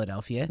in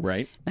Philadelphia.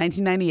 Right.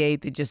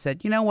 1998, they just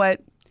said, you know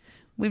what?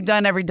 We've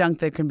done every dunk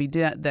that can be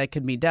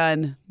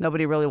done.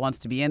 Nobody really wants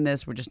to be in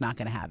this. We're just not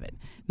going to have it.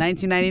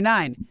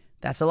 1999,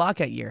 that's a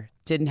lockout year.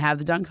 Didn't have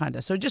the dunk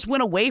contest. So it just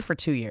went away for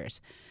 2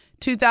 years.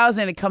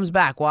 2000, it comes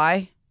back.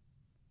 Why?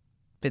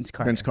 Vince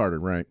Carter. Vince Carter,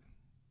 right.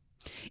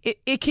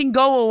 It can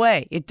go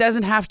away. It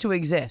doesn't have to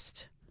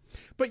exist.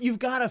 But you've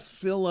got to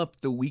fill up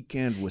the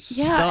weekend with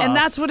Yeah, stuff. and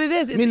that's what it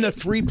is. I mean, the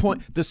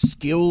 3-point, the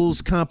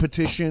skills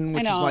competition,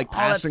 which I know, is like all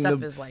that passing stuff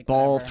the is like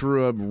ball whatever.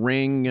 through a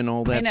ring and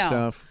all I that know.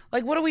 stuff.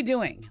 Like, what are we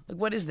doing? Like,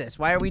 what is this?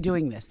 Why are we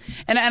doing this?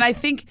 And I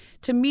think,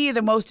 to me,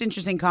 the most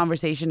interesting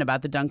conversation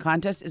about the dunk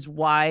contest is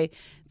why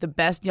the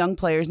best young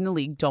players in the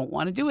league don't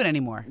want to do it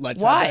anymore.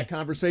 Let's why? have that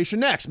conversation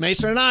next.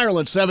 Mason and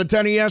Ireland,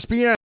 710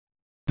 ESPN.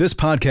 This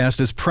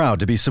podcast is proud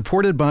to be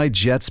supported by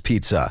Jets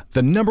Pizza,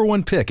 the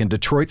 #1 pick in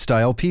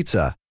Detroit-style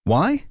pizza.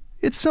 Why?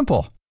 It's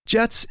simple.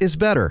 Jets is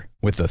better.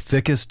 With the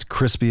thickest,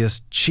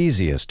 crispiest,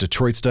 cheesiest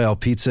Detroit-style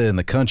pizza in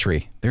the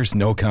country, there's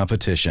no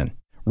competition.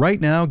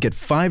 Right now, get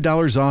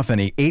 $5 off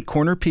any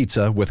 8-corner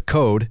pizza with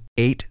code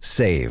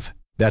 8SAVE.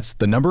 That's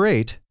the number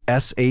 8,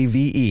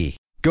 SAVE.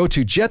 Go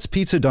to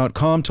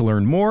jetspizza.com to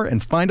learn more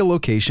and find a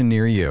location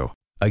near you.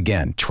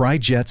 Again, try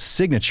Jet's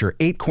signature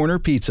 8-corner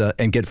pizza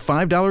and get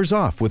 $5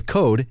 off with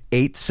code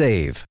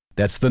 8SAVE.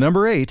 That's the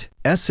number 8,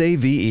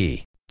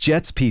 SAVE.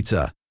 Jet's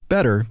Pizza.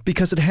 Better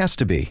because it has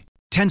to be.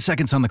 10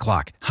 seconds on the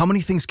clock. How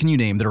many things can you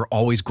name that are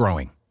always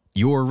growing?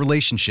 Your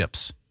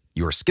relationships,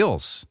 your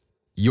skills,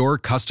 your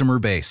customer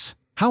base.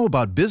 How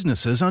about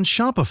businesses on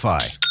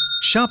Shopify?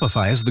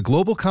 Shopify is the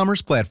global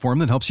commerce platform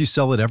that helps you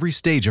sell at every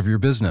stage of your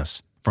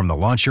business. From the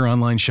launch your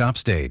online shop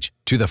stage,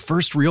 to the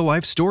first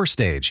real-life store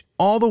stage,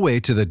 all the way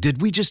to the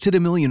did we just hit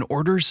a million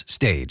orders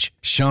stage,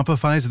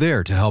 Shopify's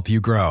there to help you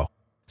grow.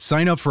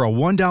 Sign up for a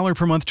 $1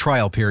 per month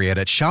trial period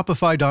at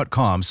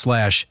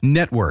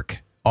shopify.com/network,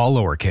 all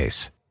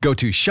lowercase. Go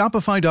to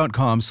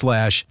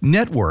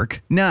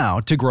shopify.com/network now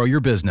to grow your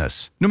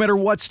business, no matter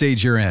what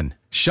stage you're in.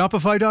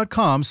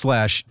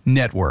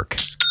 Shopify.com/network.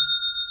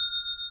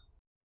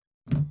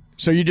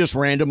 So you just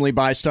randomly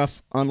buy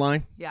stuff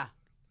online? Yeah.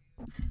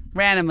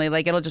 Randomly,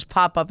 like it'll just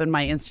pop up in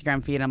my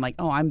Instagram feed. I'm like,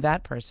 oh, I'm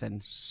that person.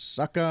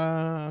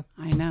 Sucka.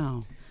 I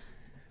know.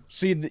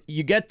 See,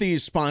 you get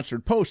these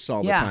sponsored posts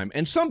all the Yeah. time.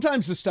 And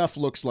sometimes the stuff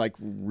looks like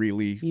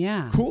really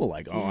cool.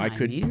 Like, oh, Yeah, I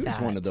could need use that.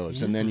 one of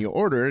those. And then you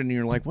order it and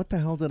you're like, what the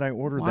hell did I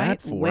order Why-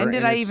 that for? when did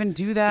And I it's- even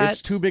do that?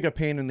 It's too big a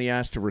pain in the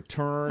ass to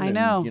return. I and,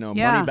 know,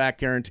 yeah. money back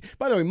guarantee.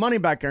 By the way, money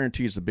back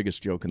guarantee is the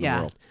biggest joke in the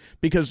world.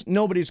 Because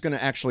nobody's going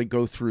to actually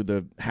go through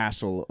the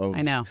hassle of.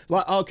 I know.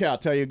 Okay, I'll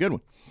tell you a good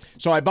one.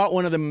 So I bought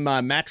one of them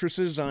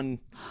mattresses on.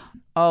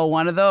 Oh,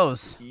 one of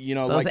those. You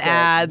know, those like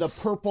ads.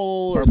 the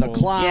purple or the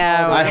cloud.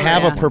 Yeah, I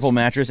have a purple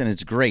mattress, and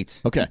it's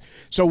great. Okay.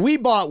 So we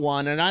bought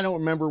one, and I don't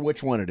remember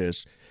which one it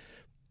is,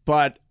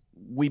 but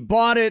we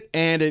bought it,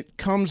 and it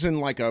comes in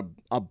like a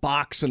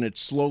box, and it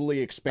slowly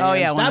expands. Oh,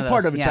 yeah, one that of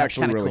part those. of it's Yeah,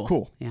 actually kinda really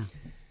cool. Yeah.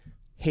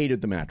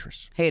 Hated the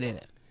mattress. Hated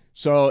it.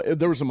 So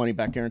there was a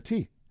money-back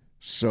guarantee.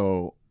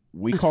 So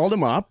we called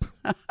him up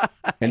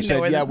and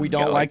said, yeah, we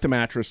don't like the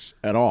mattress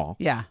at all.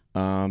 Yeah.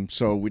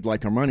 So we'd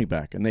like our money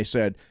back. And they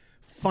said,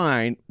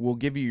 fine, we'll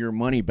give you your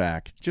money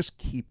back. Just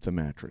keep the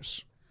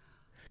mattress.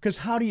 Because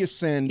how do you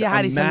send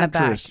a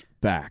mattress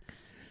back?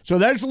 So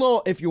there's a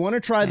little, if you want to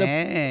try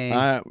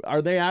the,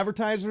 are they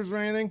advertisers or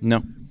anything?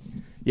 No.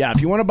 Yeah,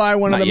 if you want to buy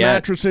one of the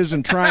mattresses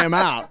and try them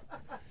out,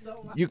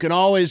 you can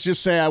always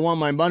just say, I want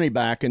my money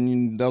back,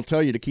 and they'll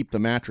tell you to keep the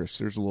mattress.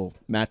 There's a little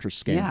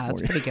mattress scam for you. Yeah,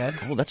 that's pretty good.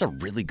 Oh, that's a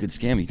really good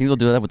scam. You think they'll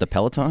do that with the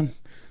Peloton?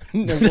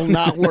 It will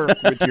not work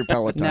with your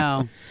Peloton.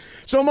 No.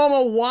 So,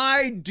 Momo,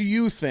 why do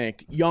you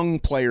think young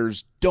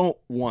players don't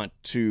want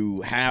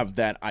to have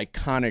that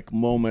iconic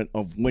moment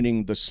of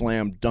winning the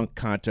slam dunk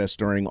contest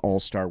during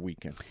All-Star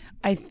Weekend?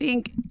 I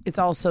think it's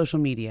all social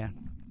media.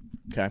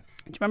 Okay.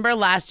 Do you remember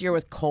last year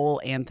with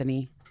Cole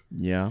Anthony?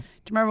 Yeah.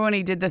 Do you remember when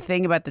he did the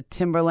thing about the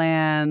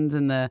Timberlands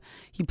and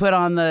he put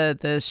on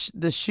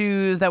the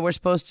shoes that were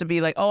supposed to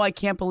be like, oh, I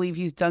can't believe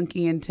he's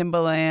dunking in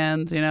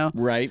Timberlands, you know?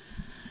 Right.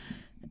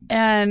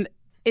 And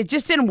it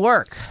just didn't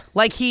work.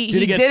 Like he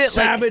did it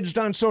savaged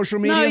on social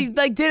media?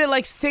 No, he did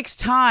it 6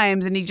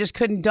 times and he just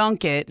couldn't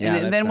dunk it. Yeah,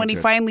 and then when he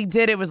finally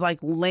did, it was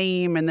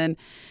lame. And then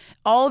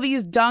all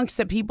these dunks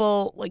that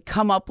people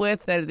come up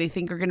with that they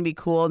think are going to be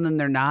cool and then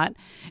they're not.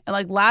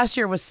 And last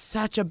year was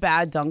such a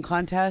bad dunk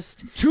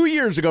contest. 2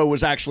 years ago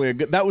was actually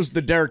that was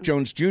the Derek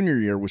Jones Jr.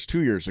 year was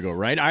 2 years ago,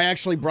 right? I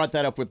actually brought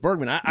that up with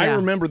Bergman. I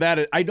remember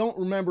that. I don't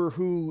remember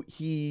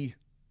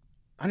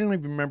I don't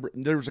even remember.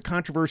 There was a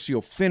controversial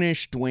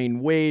finish,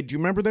 Dwayne Wade. Do you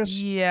remember this?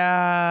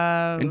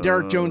 Yeah. And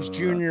Derek Jones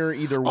Jr.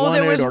 either won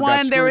there was it or one.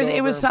 got screwed over.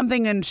 It was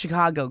something in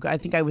Chicago. I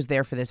think I was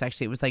there for this,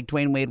 actually. It was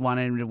Dwayne Wade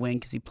wanted him to win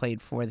because he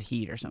played for the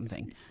Heat or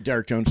something.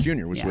 Derek Jones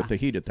Jr. was with the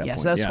Heat at that point.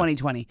 So that was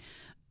 2020.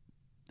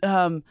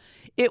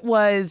 It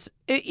was,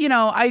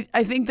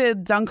 I think the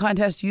dunk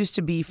contest used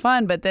to be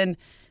fun, but then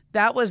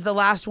that was the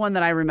last one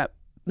that I remember.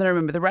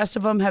 The rest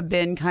of them have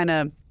been kind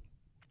of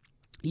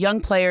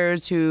young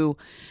players who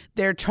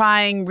they're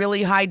trying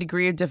really high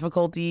degree of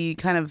difficulty,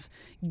 kind of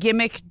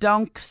gimmick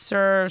dunks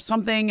or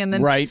something, and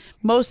then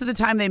most of the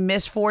time they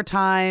miss 4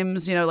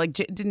 times.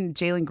 Didn't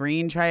Jalen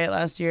Green try it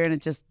last year and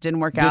it just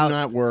didn't work out? Did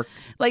not work.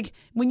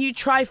 When you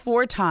try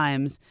 4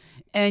 times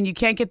and you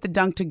can't get the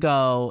dunk to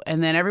go,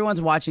 and then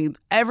everyone's watching,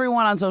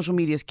 everyone on social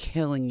media is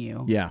killing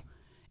you. Yeah.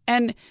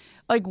 And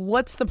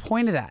what's the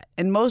point of that?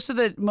 And most of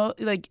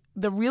the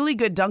really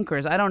good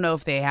dunkers, I don't know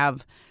if they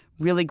have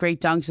really great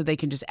dunks that they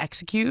can just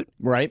execute.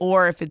 Right.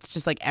 Or if it's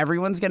just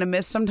everyone's going to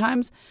miss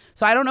sometimes.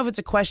 So I don't know if it's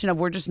a question of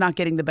we're just not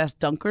getting the best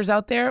dunkers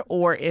out there,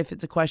 or if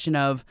it's a question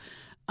of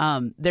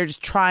they're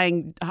just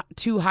trying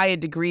too high a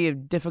degree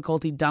of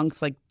difficulty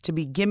dunks to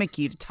be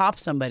gimmicky to top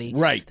somebody.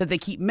 Right. That they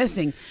keep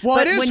missing. Well,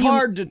 it is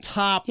hard to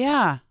top,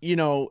 yeah,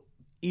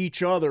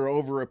 each other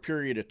over a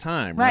period of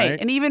time, right?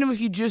 Right. And even if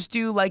you just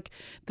do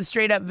the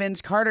straight up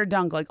Vince Carter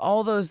dunk,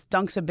 all those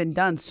dunks have been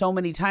done so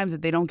many times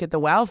that they don't get the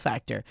wow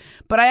factor.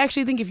 But I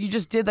actually think if you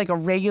just did a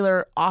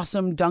regular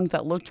awesome dunk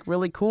that looked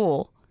really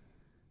cool,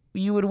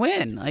 you would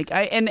win.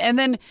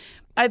 The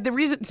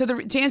reason,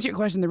 to answer your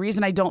question, the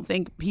reason I don't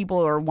think people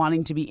are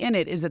wanting to be in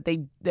it is that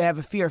they have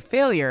a fear of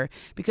failure,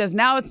 because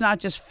now it's not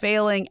just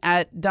failing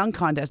at dunk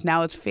contest.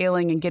 Now it's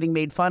failing and getting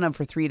made fun of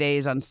for 3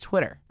 days on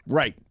Twitter.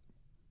 Right.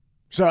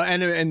 So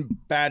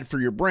and bad for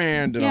your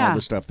brand and all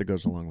the stuff that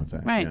goes along with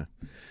that. Right.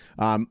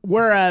 Yeah.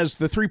 Whereas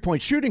the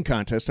 3-point shooting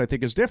contest, I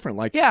think, is different.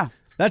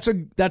 That's a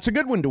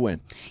good one to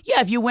win.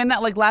 Yeah, if you win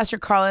that, last year,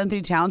 Karl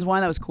Anthony Towns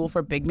won. That was cool for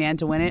a big man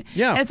to win it.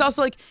 Yeah. And it's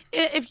also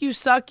if you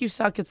suck, you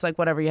suck. It's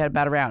whatever, you had a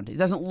bad round. It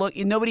doesn't look,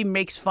 nobody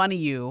makes fun of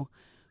you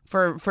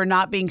for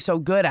not being so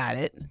good at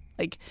it.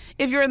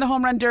 If you're in the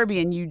home run derby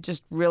and you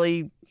just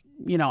really,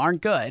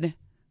 aren't good.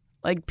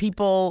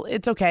 People,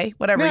 it's okay,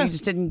 whatever. Yeah. You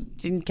just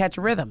didn't catch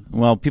a rhym.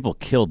 Well, people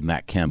killed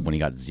Matt Kemp when he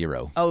got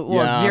 0. Oh,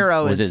 well,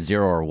 0 was it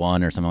 0 or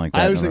 1 or something like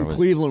that? I was in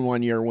Cleveland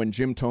one year when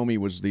Jim Thome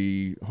was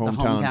the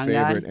hometown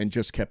favorite guy? and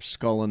just kept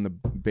sculling the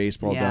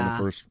baseball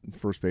down the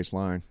first base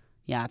line.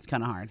 Yeah, it's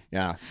kind of hard.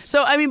 Yeah.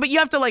 So but you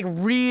have to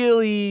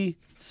really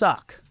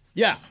suck.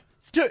 Yeah.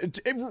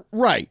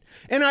 Right.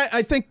 And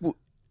I think,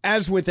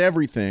 as with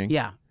everything,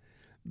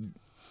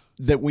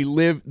 that we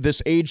live,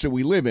 this age that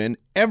we live in,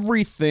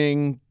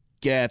 everything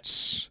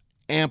gets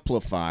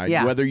amplified.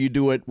 Whether you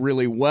do it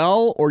really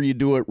well or you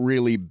do it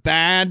really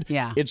bad,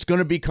 it's going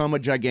to become a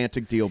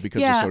gigantic deal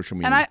because of social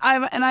media.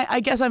 And I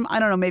guess I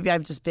don't know, maybe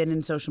I've just been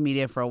in social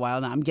media for a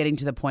while now. I'm getting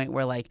to the point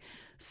where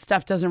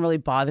stuff doesn't really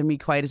bother me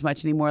quite as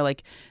much anymore.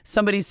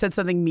 Somebody said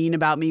something mean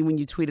about me when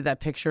you tweeted that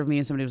picture of me,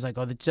 and somebody was like,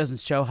 "Oh, that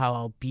doesn't show how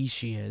obese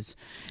she is."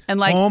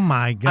 And oh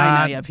my God,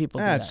 I know, yeah, people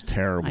do that. That's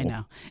terrible. I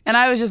know, and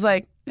I was just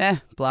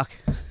block.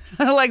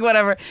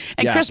 Whatever.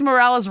 And Chris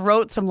Morales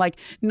wrote some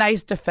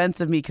nice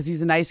defense of me because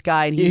he's a nice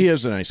guy. And he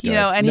is a nice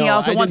guy. And he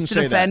also wants to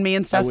defend me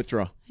and stuff. I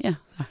withdraw. Yeah,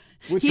 sorry.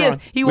 Withdraw.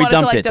 He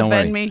wanted to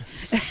defend me.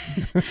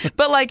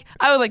 But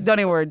I was don't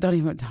even worry.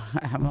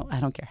 I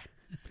don't care.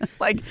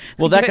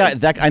 Well,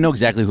 that I know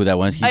exactly who that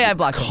was. He's I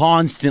blocked him.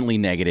 Constantly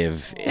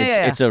negative.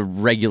 It's a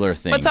regular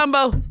thing.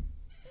 Matumbo.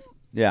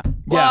 Yeah.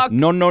 Block.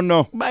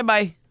 No.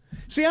 Bye.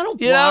 See, I don't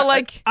block. You know,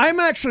 like I'm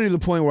actually to the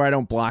point where I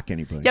don't block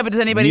anybody. yeah. But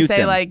does anybody Mute say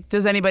them. like?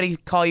 Does anybody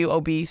call you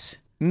obese?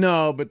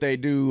 No, but they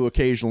do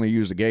occasionally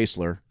use a gay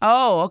slur.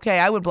 Oh, okay.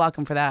 I would block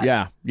them for that.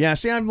 Yeah.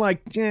 See, I'm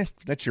like,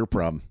 that's your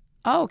problem.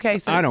 Oh, okay.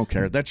 So I don't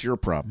care. That's your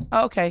problem.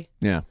 okay.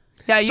 Yeah.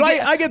 Yeah. You So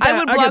I get that. I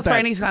would I block get for that.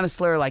 any kind of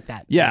slur like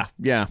that. Yeah.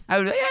 I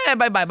would. Yeah.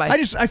 Bye.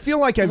 I feel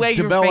like I've Wave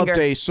your developed finger.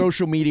 a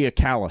social media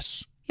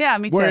callus Yeah,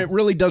 me too. where it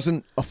really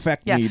doesn't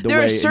affect Yeah, me the there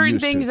way are certain it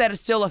used things to. that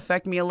still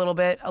affect me a little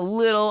bit.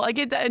 I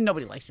get that.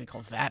 Nobody likes to be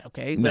called fat,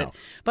 okay? No.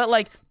 But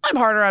like, I'm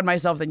harder on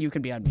myself than you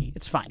can be on me.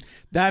 It's fine.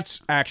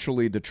 That's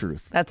actually the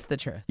truth. That's the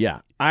truth. Yeah.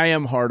 I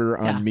am harder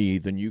on Yeah. me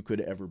than you could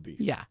ever be.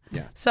 Yeah.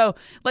 Yeah. So,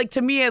 like,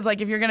 to me, it's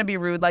like, if you're going to be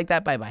rude like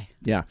that, bye-bye.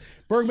 Yeah.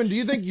 Bergman, do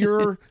you think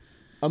you're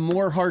a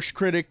more harsh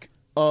critic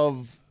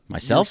of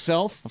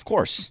yourself? Of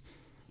course.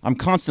 I'm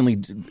constantly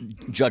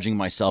judging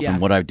myself and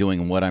what I'm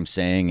doing and what I'm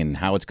saying and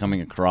how it's coming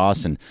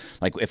across. And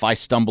like if I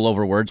stumble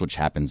over words, which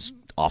happens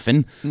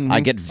often, I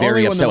get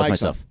very Only when upset the with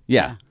mic's myself.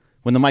 Yeah.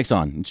 When the mic's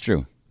on, it's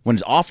true. When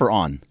it's off or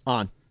on?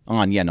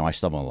 On. Yeah, no, I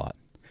stumble a lot.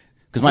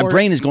 Because my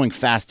brain is going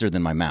faster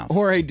than my mouth.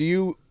 Jorge,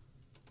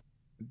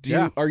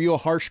 are you a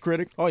harsh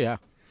critic? Oh, yeah.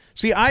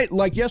 See, I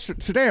like yesterday.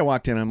 Today I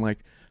walked in. I'm like,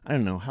 I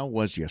don't know. How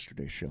was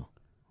yesterday's show?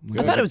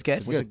 I thought it was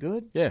good. Was it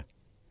good? Yeah.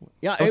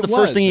 Yeah, That was the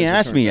first thing he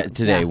asked me today.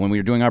 today when we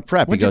were doing our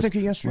prep. What'd he you goes, think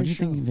of yesterday's What do you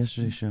show? think of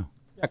yesterday's show?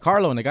 Yeah,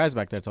 Carlo and the guys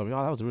back there told me,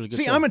 oh, that was a really good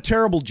See, show. I'm a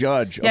terrible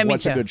judge Yeah, of me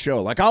what's a too. good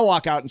show. Like, I'll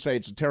walk out and say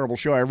it's a terrible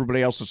show.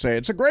 Everybody else will say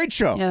it's a great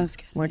show. Yeah, that's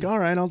good. I'm like, all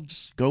right, I'll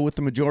just go with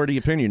the majority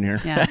opinion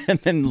here. Yeah. And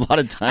then a lot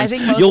of times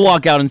think most- you'll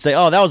walk out and say,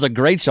 oh, that was a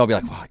great show. I'll be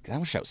like, wow,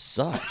 that show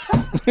sucked.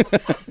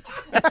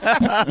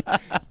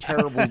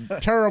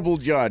 Terrible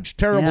judge.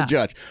 Terrible Yeah.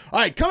 judge. All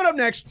right, coming up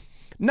next,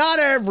 not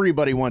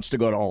everybody wants to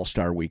go to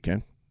All-Star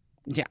Weekend.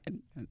 Yeah.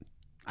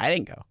 I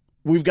didn't go.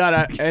 We've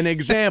got an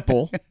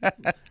example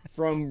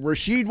from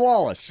Rasheed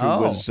Wallace, who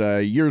was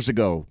years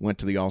ago, went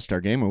to the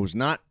All-Star game and was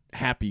not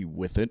happy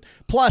with it.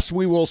 Plus,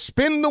 we will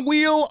spin the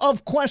wheel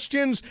of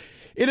questions.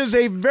 It is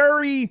a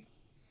very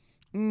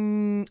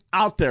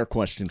out there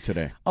question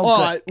today.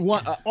 Oh,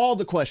 all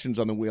the questions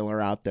on the wheel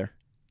are out there.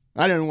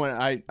 I don't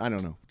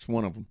know. It's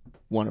one of them.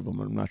 One of them.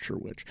 I'm not sure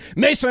which.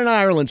 Mason in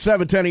Ireland,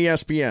 710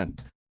 ESPN.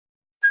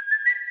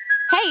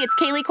 Hey, it's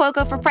Kaylee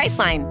Cuoco for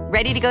Priceline.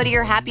 Ready to go to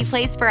your happy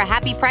place for a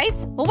happy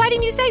price? Well, why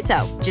didn't you say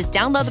so? Just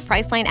download the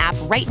Priceline app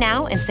right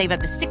now and save up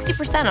to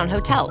 60% on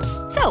hotels.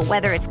 So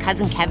whether it's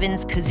Cousin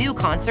Kevin's Kazoo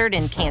Concert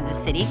in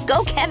Kansas City,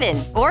 go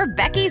Kevin, or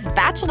Becky's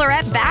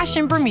Bachelorette Bash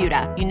in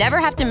Bermuda, you never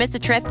have to miss a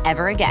trip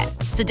ever again.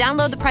 So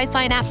download the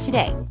Priceline app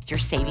today. Your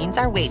savings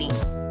are waiting.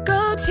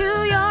 Go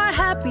to your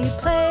happy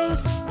place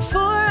for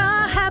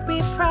a happy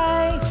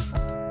price.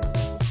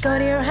 Go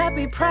to your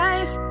happy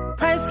price,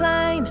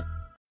 Priceline.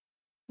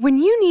 When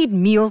you need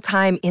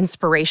mealtime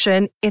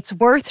inspiration, it's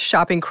worth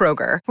shopping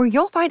Kroger, where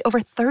you'll find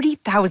over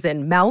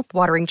 30,000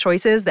 mouth-watering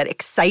choices that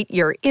excite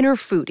your inner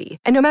foodie.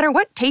 And no matter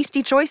what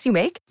tasty choice you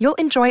make, you'll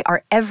enjoy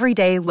our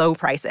everyday low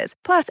prices,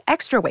 plus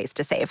extra ways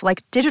to save,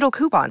 like digital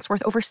coupons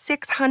worth over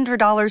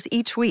 $600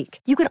 each week.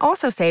 You can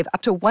also save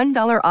up to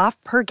 $1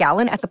 off per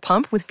gallon at the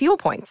pump with fuel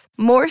points.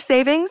 More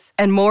savings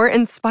and more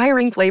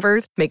inspiring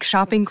flavors make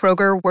shopping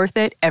Kroger worth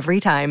it every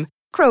time.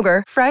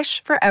 Kroger,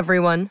 fresh for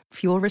everyone.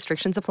 Fuel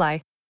restrictions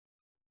apply.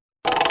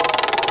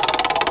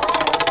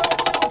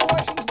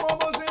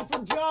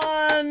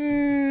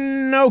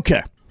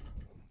 Okay.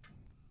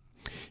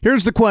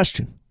 Here's the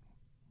question.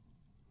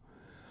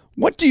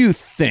 What do you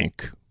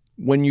think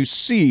when you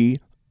see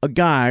a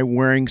guy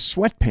wearing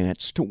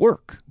sweatpants to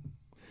work?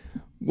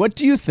 What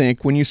do you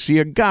think when you see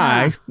a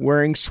guy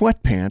wearing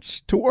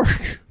sweatpants to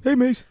work? Hey,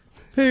 Mace.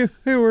 Hey,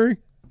 Worry.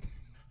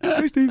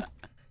 Hey, Steve.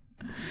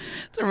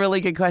 It's a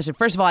really good question.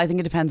 First of all, I think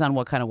it depends on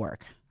what kind of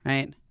work,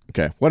 right?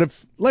 Okay. What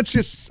if, let's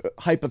just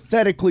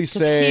hypothetically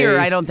say. Here,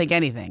 I don't think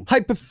anything.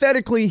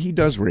 Hypothetically, he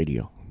does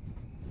radio.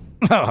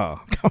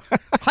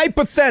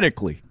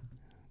 Hypothetically.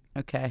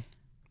 Okay.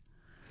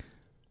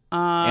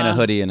 And a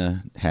hoodie and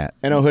a hat.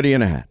 And a hoodie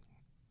and a hat.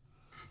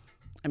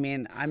 I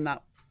mean, I'm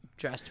not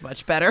dressed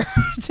much better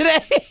today,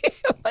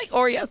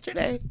 or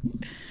yesterday.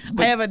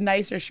 I have a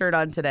nicer shirt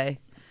on today,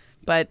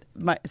 but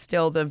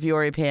still the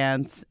Viore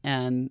pants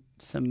and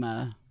some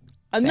Nothing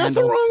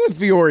sandals. wrong with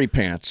Viore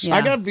pants. Yeah.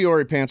 I got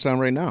Viore pants on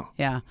right now.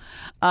 Yeah.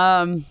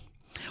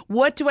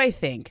 What do I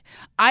think?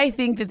 I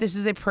think that this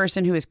is a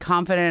person who is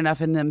confident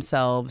enough in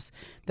themselves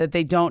that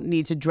they don't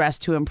need to dress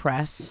to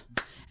impress,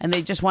 and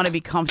they just want to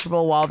be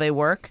comfortable while they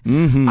work.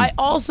 Mm-hmm. I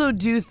also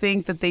do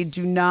think that they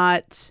do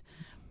not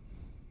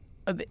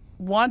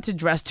want to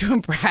dress to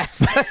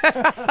impress.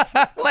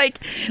 like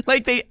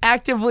they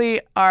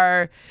actively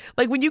are.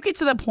 Like when you get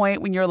to the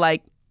point when you're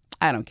like,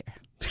 I don't care.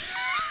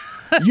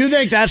 You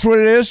think that's what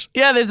it is?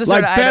 Yeah, there's a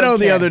like sort of, Beto I don't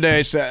the care. other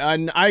day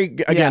said.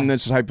 Again, Yeah.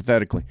 this is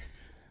hypothetically.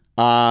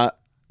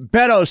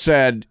 Beto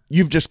said,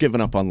 "You've just given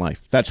up on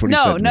life." That's what he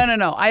said.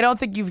 No. I don't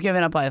think you've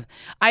given up life.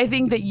 I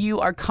think that you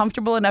are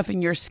comfortable enough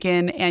in your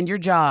skin and your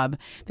job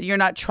that you're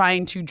not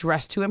trying to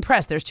dress to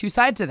impress. There's two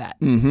sides to that.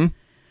 Mm-hmm.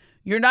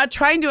 You're not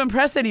trying to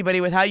impress anybody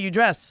with how you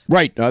dress.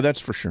 Right. That's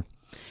for sure.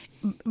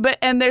 But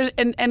and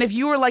if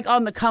you were like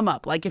on the come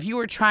up, like if you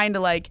were trying to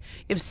like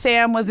if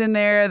Sam was in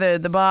there,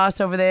 the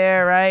boss over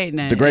there, right?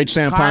 And, the great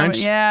Sam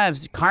Pines. Yeah,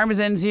 if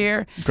Karmazin's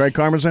here. Greg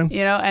Karmazin.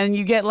 You know, and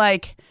you get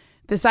like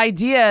this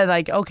idea,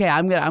 like, okay,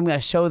 I'm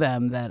gonna show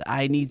them that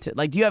I need to.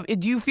 Like, do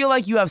you feel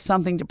like you have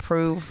something to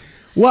prove?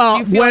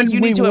 Well, when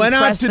like we went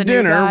out to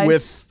dinner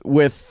with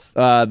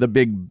the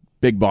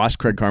big boss,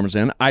 Craig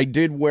Karmazin, I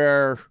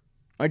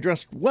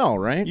dressed well,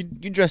 right?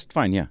 You dressed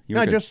fine, yeah.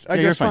 I dressed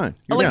fine.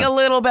 Like a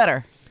little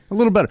better. A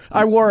little better.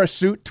 I wore a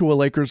suit to a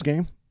Lakers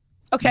game.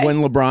 Okay. When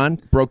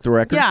LeBron broke the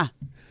record. Yeah.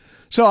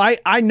 So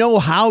I know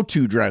how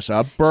to dress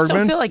up, Bergman.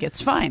 Still feel like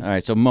it's fine. All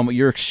right, so Momo,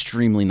 you're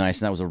extremely nice,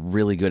 and that was a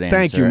really good answer.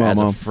 Thank you, Momo. As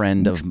a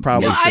friend of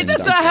probably.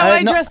 That's not how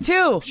I dress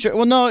too. Sure.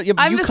 Well, no,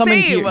 I'm you the come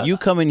in same. here. You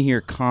come in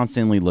here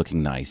constantly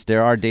looking nice.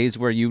 There are days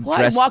where you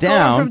dress I walk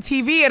down. over from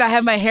TV and I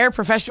have my hair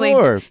professionally,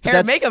 Sure, hair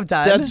and makeup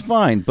done. That's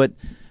fine, but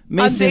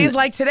Mason, on days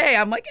like today,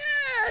 I'm like,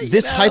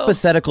 this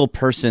hypothetical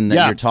person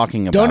that you're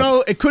talking about. Don't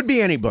know. It could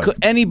be anybody.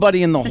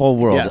 Anybody in the whole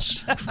world.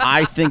 Yes.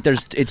 I think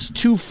it's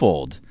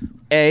twofold.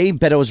 A,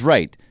 Beto's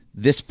right.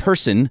 This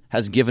person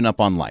has given up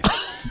on life.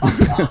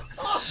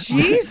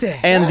 Jesus.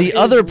 And the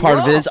other part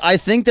of it is I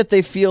think that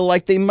they feel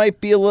like they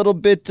might be a little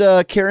bit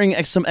carrying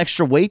some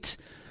extra weight.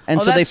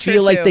 And so they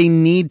feel like they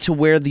need to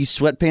wear these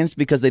sweatpants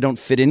because they don't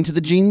fit into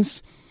the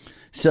jeans.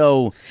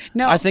 So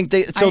I think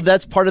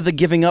that's part of the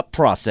giving up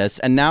process.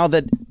 And now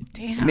that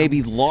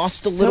maybe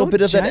lost a little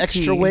bit of that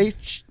extra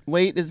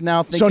weight is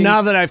now thinking. So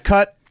now that I've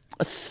cut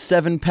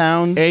 7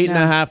 pounds.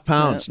 8.5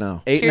 pounds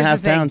now.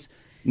 8.5 pounds.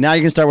 Now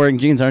you can start wearing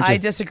jeans, aren't you? I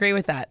disagree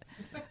with that.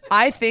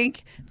 I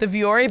think the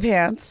Vuori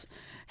pants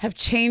have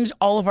changed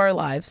all of our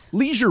lives.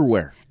 Leisure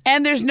wear.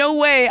 And there's no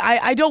way,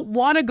 I don't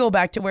want to go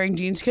back to wearing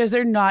jeans because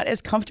they're not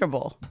as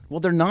comfortable.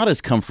 Well, they're not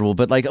as comfortable,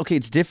 but like, okay,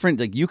 it's different.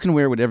 Like, you can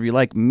wear whatever you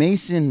like.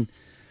 Mason,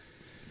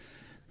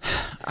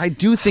 I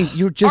do think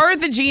you're just... Are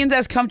the jeans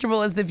as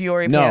comfortable as the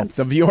Vuori pants?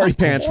 No, the Vuori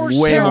pants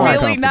way they're more really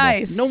comfortable.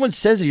 Nice. No one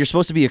says that you're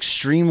supposed to be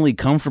extremely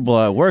comfortable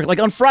at work.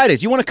 Like on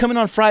Fridays, you want to come in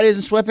on Fridays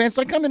in sweatpants?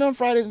 Like, come in on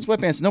Fridays in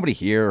sweatpants. Nobody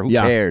here. Who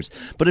cares?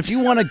 But if you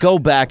want to go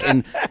back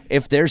and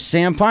if there's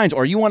Sam Pines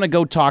or you want to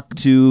go talk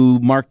to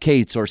Mark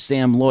Cates or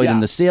Sam Lloyd in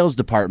the sales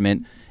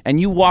department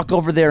and you walk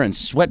over there in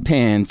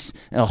sweatpants,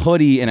 a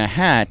hoodie, and a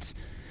hat...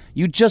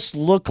 You just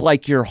look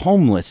like you're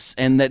homeless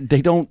and that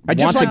they don't want to give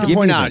you. I just like to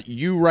point out,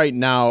 you right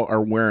now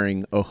are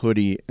wearing a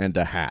hoodie and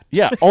a hat.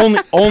 Yeah, only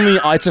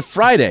it's a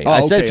Friday.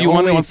 I said if you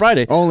want it on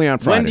Friday. Only on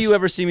Fridays. When do you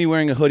ever see me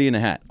wearing a hoodie and a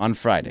hat? On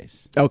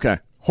Fridays. Okay.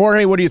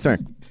 Jorge, what do you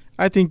think?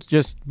 I think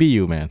just be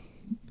you, man.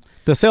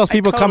 The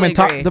salespeople come and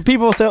talk.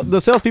 The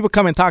salespeople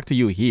come and talk to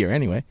you here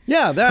anyway.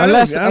 Yeah,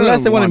 unless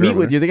they want to meet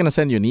with you, they're gonna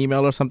send you an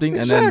email or something.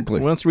 Exactly. And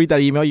then once you read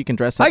that email, you can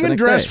dress up. I can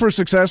dress for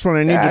success when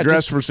I need to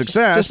dress for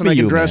success, and I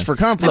can dress for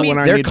comfort when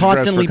I need to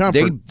dress for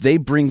comfort. They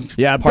bring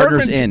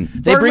partners in.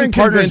 They bring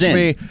partners in.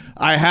 Me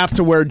I have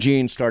to wear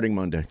jeans starting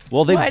Monday.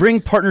 Well, they bring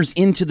partners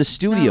into the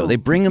studio. They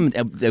bring them.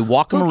 They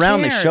walk them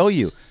around. They show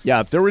you.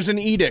 Yeah, there was an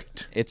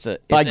edict. It's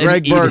by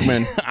Greg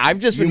Bergman. I've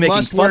just been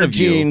making fun of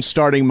jeans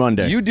starting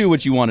Monday. You do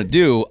what you want to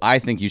do. I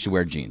think you should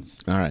wear jeans.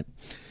 All right.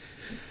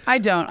 I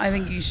don't. I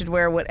think you should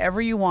wear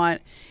whatever you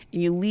want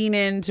and you lean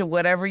into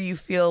whatever you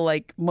feel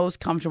like most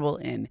comfortable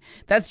in.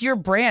 That's your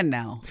brand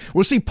now.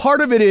 Well, see,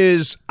 part of it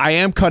is I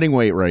am cutting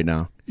weight right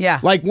now.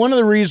 Yeah. Like one of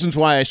the reasons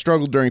why I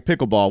struggled during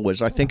pickleball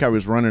was I think I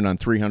was running on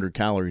 300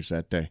 calories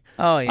that day.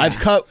 Oh yeah.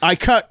 I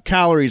cut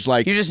calories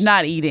like you're just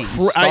not eating.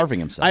 Starving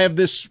himself. I have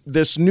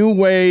this new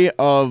way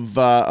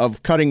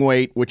of cutting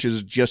weight, which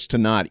is just to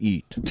not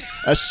eat,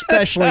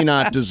 especially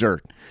not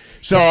dessert.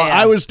 So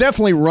I was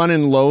definitely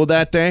running low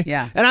that day.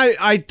 Yeah. And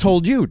I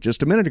told you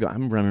just a minute ago,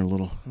 I'm running a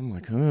little. I'm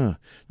like,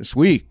 this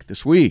week,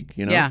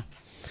 you know. Yeah.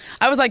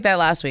 I was like that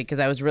last week because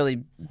I was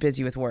really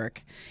busy with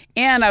work,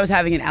 and I was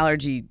having an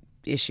allergy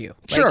issue.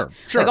 Sure.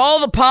 Like all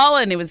the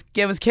pollen, it was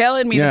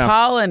killing me. The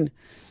pollen,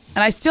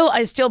 and I still,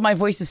 my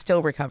voice is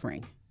still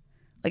recovering.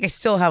 Like I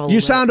still have a. You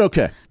sound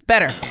okay.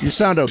 Better. You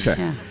sound okay.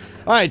 Yeah.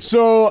 All right.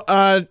 So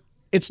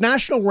it's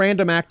National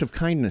Random Act of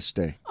Kindness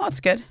Day. Oh,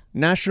 that's good.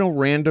 National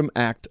Random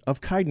Act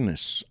of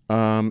Kindness.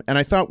 And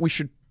I thought we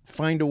should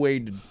find a way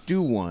to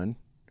do one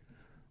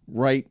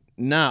right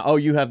now. Oh,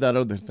 you have that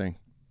other thing.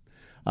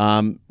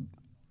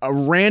 A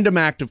random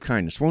act of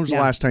kindness. When was the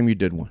last time you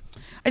did one?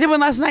 I did one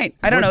last night.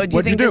 I don't know. Do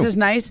you think this is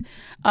nice?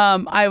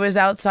 I was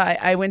outside.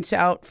 I went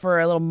out for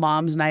a little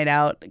mom's night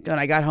out when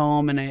I got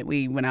home, and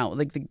we went out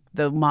like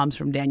the moms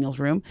from Daniel's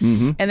room.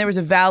 Mm-hmm. And there was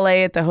a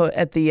valet at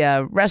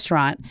the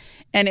restaurant,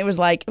 and it was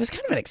kind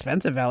of an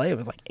expensive valet. It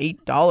was like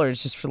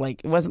 $8 just for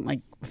it wasn't like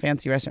a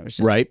fancy restaurant. It was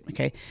just right.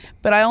 Okay,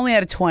 but I only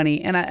had a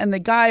 20, and the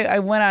guy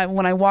when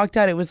I walked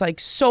out, it was like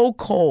so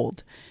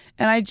cold,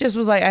 and I just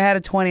was like, I had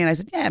a 20, and I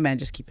said, yeah, man,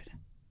 just keep it.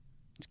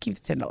 Keep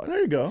the $10. There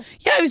you go.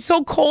 Yeah, it was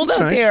so cold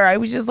out there. I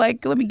was just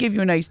like, let me give you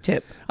a nice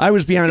tip. I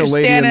was behind a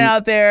lady standing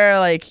out there,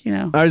 like, you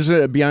know. I was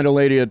behind a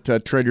lady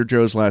at Trader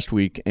Joe's last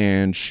week,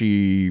 and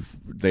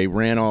they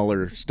ran all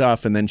her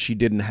stuff, and then she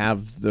didn't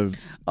have the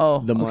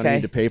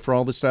money to pay for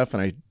all the stuff,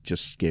 and I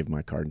just gave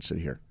my card and said,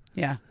 here.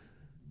 Yeah.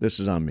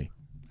 This is on me.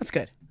 That's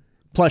good.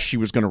 Plus, she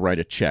was going to write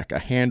a check, a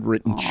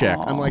handwritten check.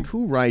 I'm like,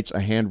 who writes a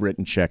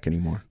handwritten check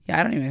anymore? Yeah,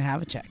 I don't even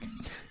have a check.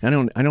 I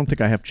don't think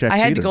I have checks I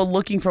had either. to go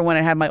looking for one.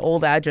 It had my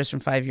old address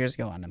from 5 years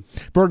ago on them.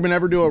 Bergman,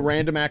 ever do a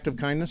random act of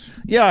kindness?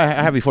 Yeah, I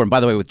have before. And by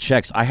the way, with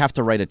checks, I have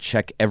to write a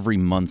check every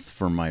month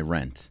for my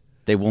rent.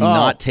 They will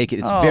not take it.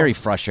 It's very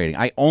frustrating.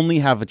 I only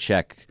have a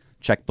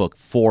checkbook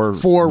for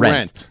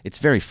rent. It's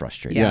very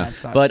frustrating. Yeah. It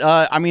sucks. But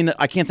I mean,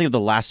 I can't think of the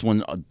last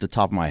one at the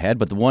top of my head,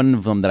 but the one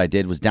of them that I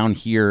did was down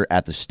here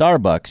at the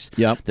Starbucks.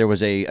 Yep. There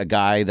was a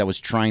guy that was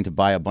trying to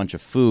buy a bunch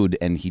of food,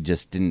 and he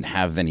just didn't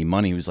have any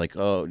money. He was like,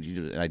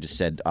 and I just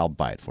said, I'll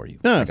buy it for you.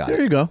 Yeah,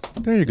 there you go.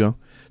 There you go.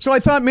 So I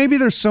thought maybe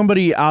there's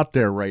somebody out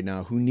there right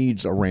now who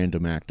needs a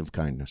random act of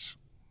kindness.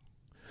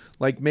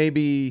 Like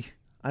maybe,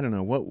 I don't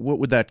know, what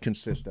would that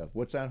consist of?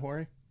 What's that,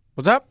 Jorge?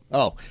 What's up?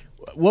 Oh,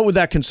 what would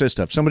that consist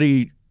of?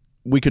 Somebody...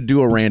 We could do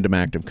a random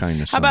act of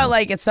kindness. How about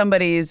like if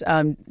somebody's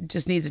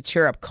just needs a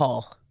cheer up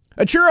call?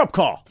 A cheer up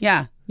call?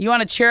 Yeah. You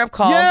want a cheer up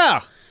call?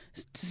 Yeah.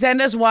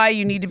 Send us why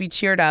you need to be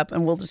cheered up,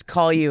 and we'll just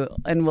call you,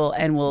 and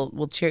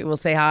we'll cheer. We'll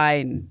say hi,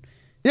 and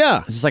yeah.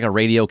 Is this like a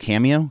radio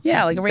cameo?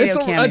 Yeah, like a radio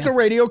cameo. It's a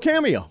radio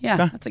cameo. Yeah,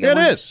 that's a good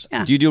one. It is.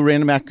 Yeah. Do you do a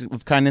random act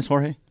of kindness,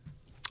 Jorge?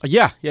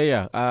 Yeah.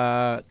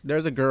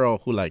 There's a girl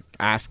who like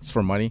asks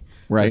for money.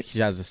 Right. She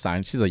has a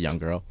sign. She's a young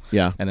girl.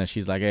 Yeah. And then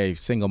she's like, "Hey,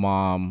 single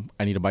mom,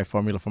 I need to buy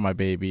formula for my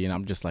baby." And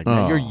I'm just like,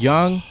 "Man, you're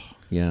young.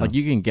 Yeah. Like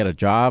you can get a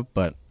job,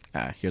 but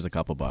here's a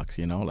couple bucks,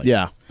 you know? Like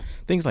yeah.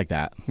 Things like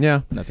that.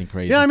 Yeah. Nothing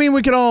crazy. Yeah, I mean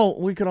we could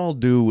all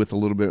do with a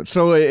little bit.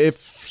 So if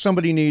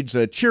somebody needs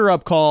a cheer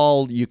up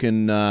call, you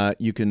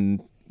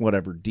can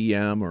whatever,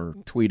 DM or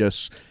tweet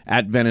us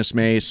at Venice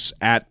Mace,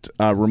 at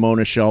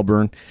Ramona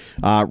Shelburne,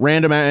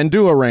 and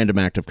do a random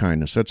act of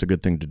kindness. That's a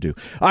good thing to do.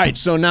 All right,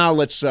 so now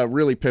let's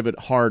really pivot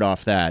hard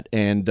off that.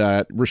 And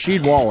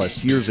Rasheed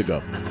Wallace, years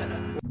ago,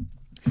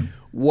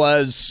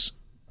 was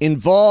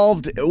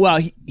involved. Well,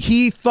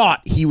 he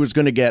thought he was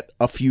going to get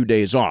a few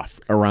days off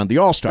around the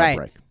All-Star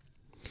break.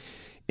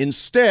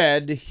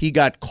 Instead, he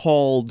got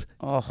called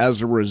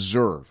as a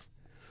reserve.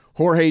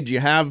 Jorge, do you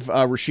have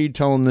Rasheed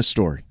telling this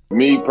story?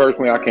 Me,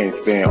 personally, I can't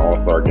stand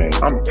All-Star games.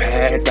 I'm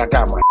packed. I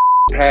got my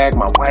packed.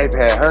 My wife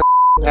had her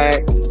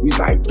packed. We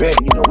like, bet,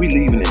 we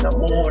leaving in the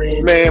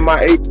morning. Man,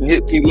 my agent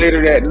hit me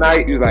later that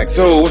night. He was like,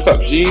 so, what's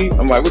up, G?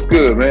 I'm like, what's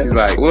good, man? He's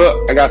like, well,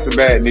 I got some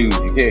bad news.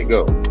 You can't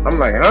go. I'm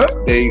like, huh?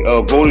 They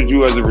voted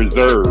you as a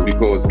reserve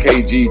because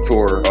KG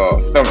tore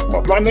stomach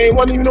muscle. My name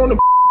wasn't even on the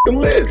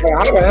list.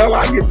 How the hell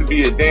I get to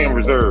be a damn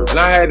reserve? And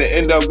I had to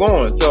end up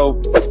going.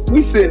 So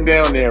we sitting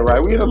down there, right?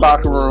 We in the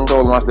locker room.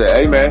 Told him, I said,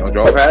 hey, man,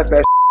 don't y'all pass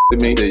that to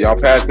me. Said, y'all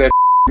pass that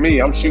to me.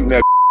 I'm shooting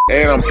that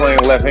and I'm playing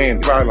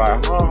left-handed. Probably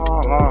like,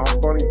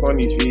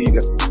 funny, G.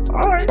 All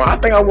right. Well, I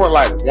think I went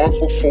like 1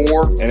 for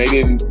 4, and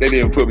they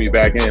didn't put me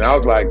back in. I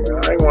was like,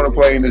 man, I ain't want to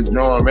play in this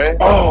joint, man.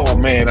 Oh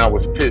man, I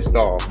was pissed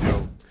off.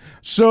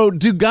 So,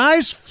 do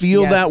guys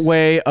feel that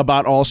way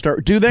about All-Star?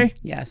 Do they?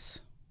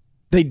 Yes.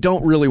 They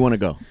don't really want to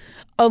go.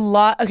 A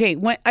lot. Okay,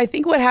 I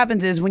think what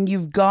happens is when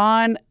you've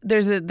gone,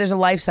 there's a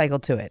life cycle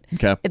to it.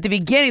 Okay. At the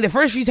beginning, the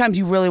first few times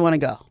you really want to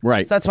go.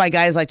 Right. So that's why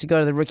guys like to go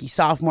to the rookie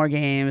sophomore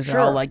games. Sure.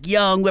 They're all like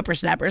young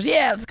whippersnappers.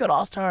 Yeah, let's go to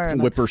All-Star.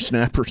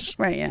 Whippersnappers.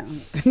 Right, yeah.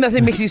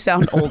 Nothing makes you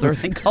sound older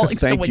than calling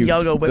someone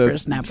young a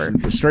whippersnapper.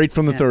 Straight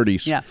from the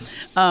 30s. Yeah.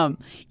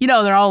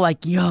 They're all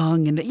like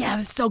young and yeah,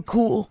 that's so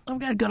cool. I'm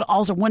going to go to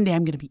All-Star. One day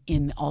I'm going to be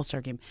in the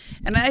All-Star game.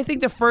 And I think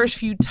the first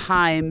few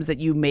times that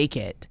you make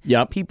it,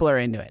 people are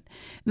into it.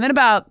 And then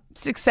about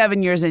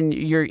 6-7 years in,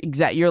 you're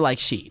like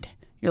Sheed.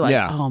 You're like,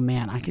 oh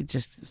man, I could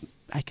just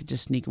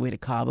sneak away to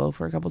Cabo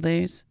for a couple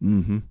days.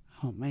 Mm-hmm.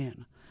 Oh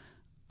man,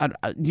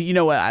 you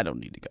know what? I don't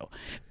need to go.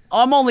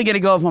 I'm only going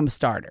to go if I'm a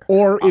starter,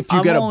 or if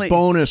you get a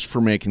bonus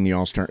for making the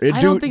All-Star. I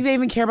don't think they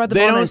even care about the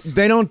bonus.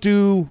 They don't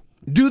do.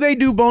 Do they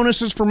do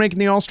bonuses for making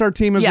the All-Star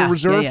team as a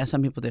reserve? Yeah,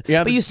 some people do.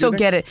 Yeah, but you still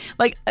get it.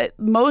 Like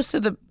most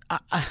of the,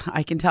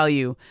 I can tell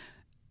you.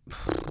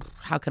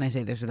 How can I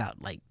say this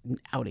without like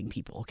outing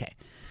people? Okay.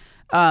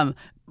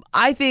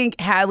 I think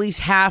at least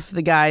half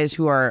the guys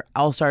who are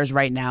All-Stars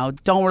right now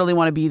don't really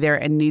want to be there,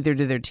 and neither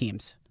do their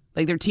teams.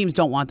 Like their teams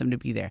don't want them to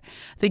be there.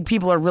 I think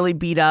people are really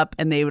beat up,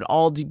 and they would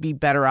all be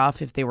better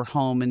off if they were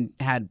home and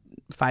had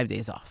 5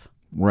 days off.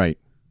 Right.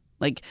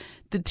 Like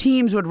the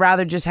teams would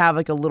rather just have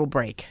like a little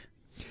break.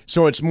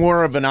 So it's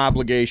more of an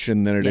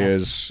obligation than it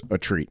is a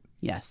treat.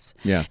 Yes.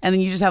 Yeah. And then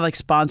you just have like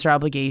sponsor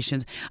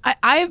obligations.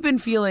 I have been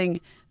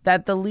feeling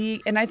that the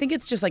league, and I think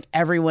it's just like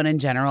everyone in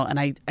general, and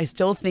I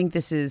still think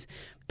this is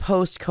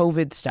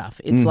post-COVID stuff.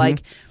 It's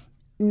like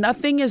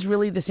nothing is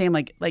really the same.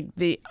 Like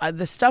the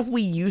stuff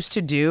we used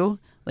to do,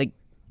 like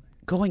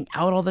going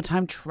out all the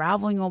time,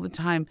 traveling all the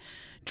time,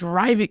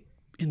 driving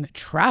in the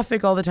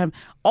traffic all the time,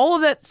 all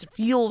of that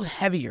feels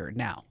heavier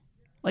now.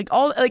 Like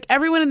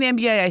everyone in the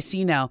NBA I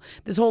see now,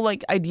 this whole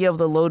like idea of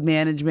the load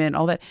management,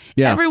 all that.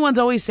 Yeah. Everyone's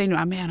always saying,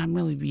 "Oh man, I'm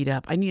really beat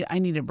up. I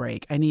need a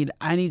break. I need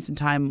some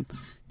time.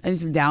 I need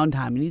some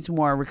downtime. I need some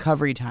more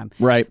recovery time."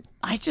 Right.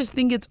 I just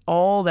think it's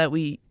all that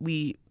we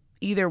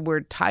either we're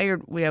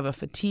tired, we have a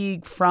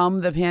fatigue from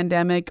the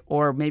pandemic,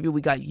 or maybe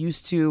we got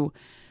used to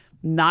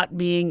not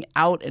being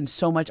out and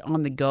so much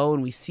on the go,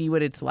 and we see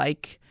what it's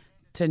like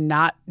to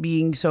not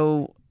being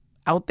so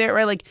out there,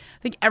 right? Like,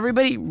 I think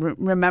everybody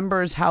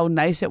remembers how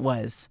nice it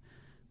was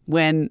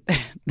when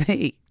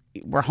they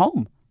were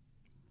home.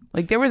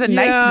 Like, there was a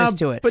niceness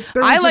to it. But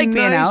there I was like a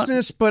being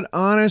niceness, out. but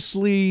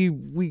honestly,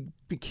 we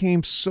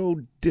became so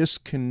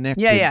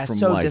disconnected from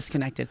so life.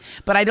 disconnected.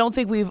 But I don't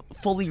think we've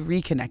fully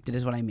reconnected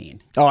is what I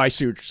mean. Oh, I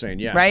see what you're saying.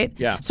 Yeah. Right?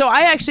 Yeah. So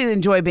I actually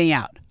enjoy being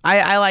out.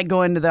 I like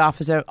going to the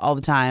office all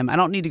the time. I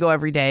don't need to go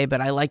every day,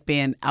 but I like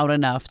being out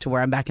enough to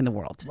where I'm back in the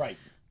world. Right.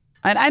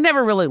 And I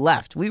never really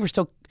left. We were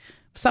still,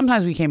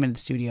 sometimes we came into the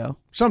studio.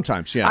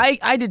 Sometimes, yeah.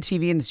 I did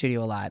TV in the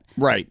studio a lot.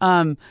 Right.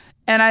 And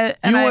I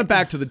went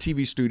back to the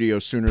TV studio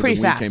sooner than we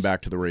came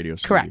back to the radio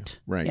studio. Correct.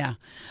 Right. Yeah.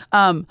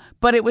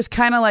 But it was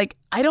kind of like,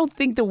 I don't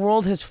think the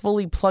world has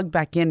fully plugged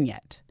back in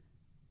yet.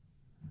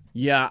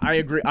 Yeah, I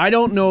agree. I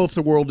don't know if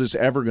the world is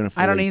ever going to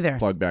I don't either.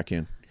 plug back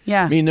in.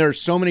 Yeah. I mean,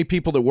 there's so many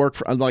people that work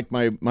for, like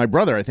my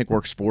brother, I think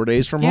works 4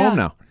 days from home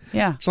now.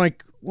 Yeah. It's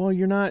like, well,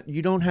 you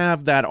don't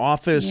have that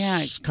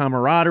office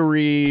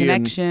camaraderie,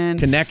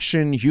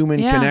 connection,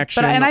 human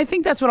connection. And I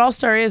think that's what All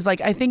Star is.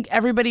 Like, I think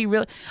everybody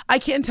really, I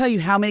can't tell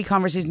you how many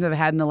conversations I've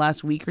had in the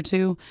last week or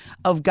two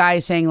of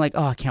guys saying like,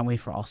 oh, I can't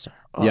wait for All Star.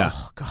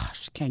 Oh,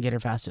 gosh, can't get here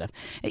fast enough.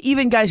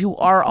 Even guys who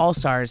are All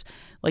Stars,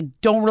 like,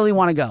 don't really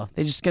want to go.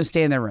 They're just going to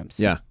stay in their rooms.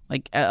 Yeah.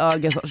 Like, I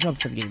guess I'll show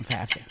up for the game if I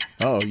have to.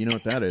 Oh, you know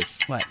what that is?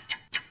 What?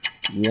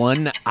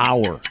 1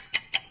 hour.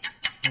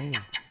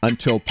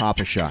 Until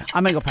Papa Shot.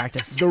 I'm going to go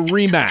practice. The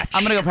rematch.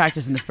 I'm going to go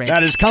practice in this break.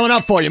 That is coming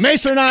up for you.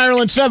 Mason and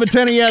Ireland,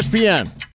 710 ESPN.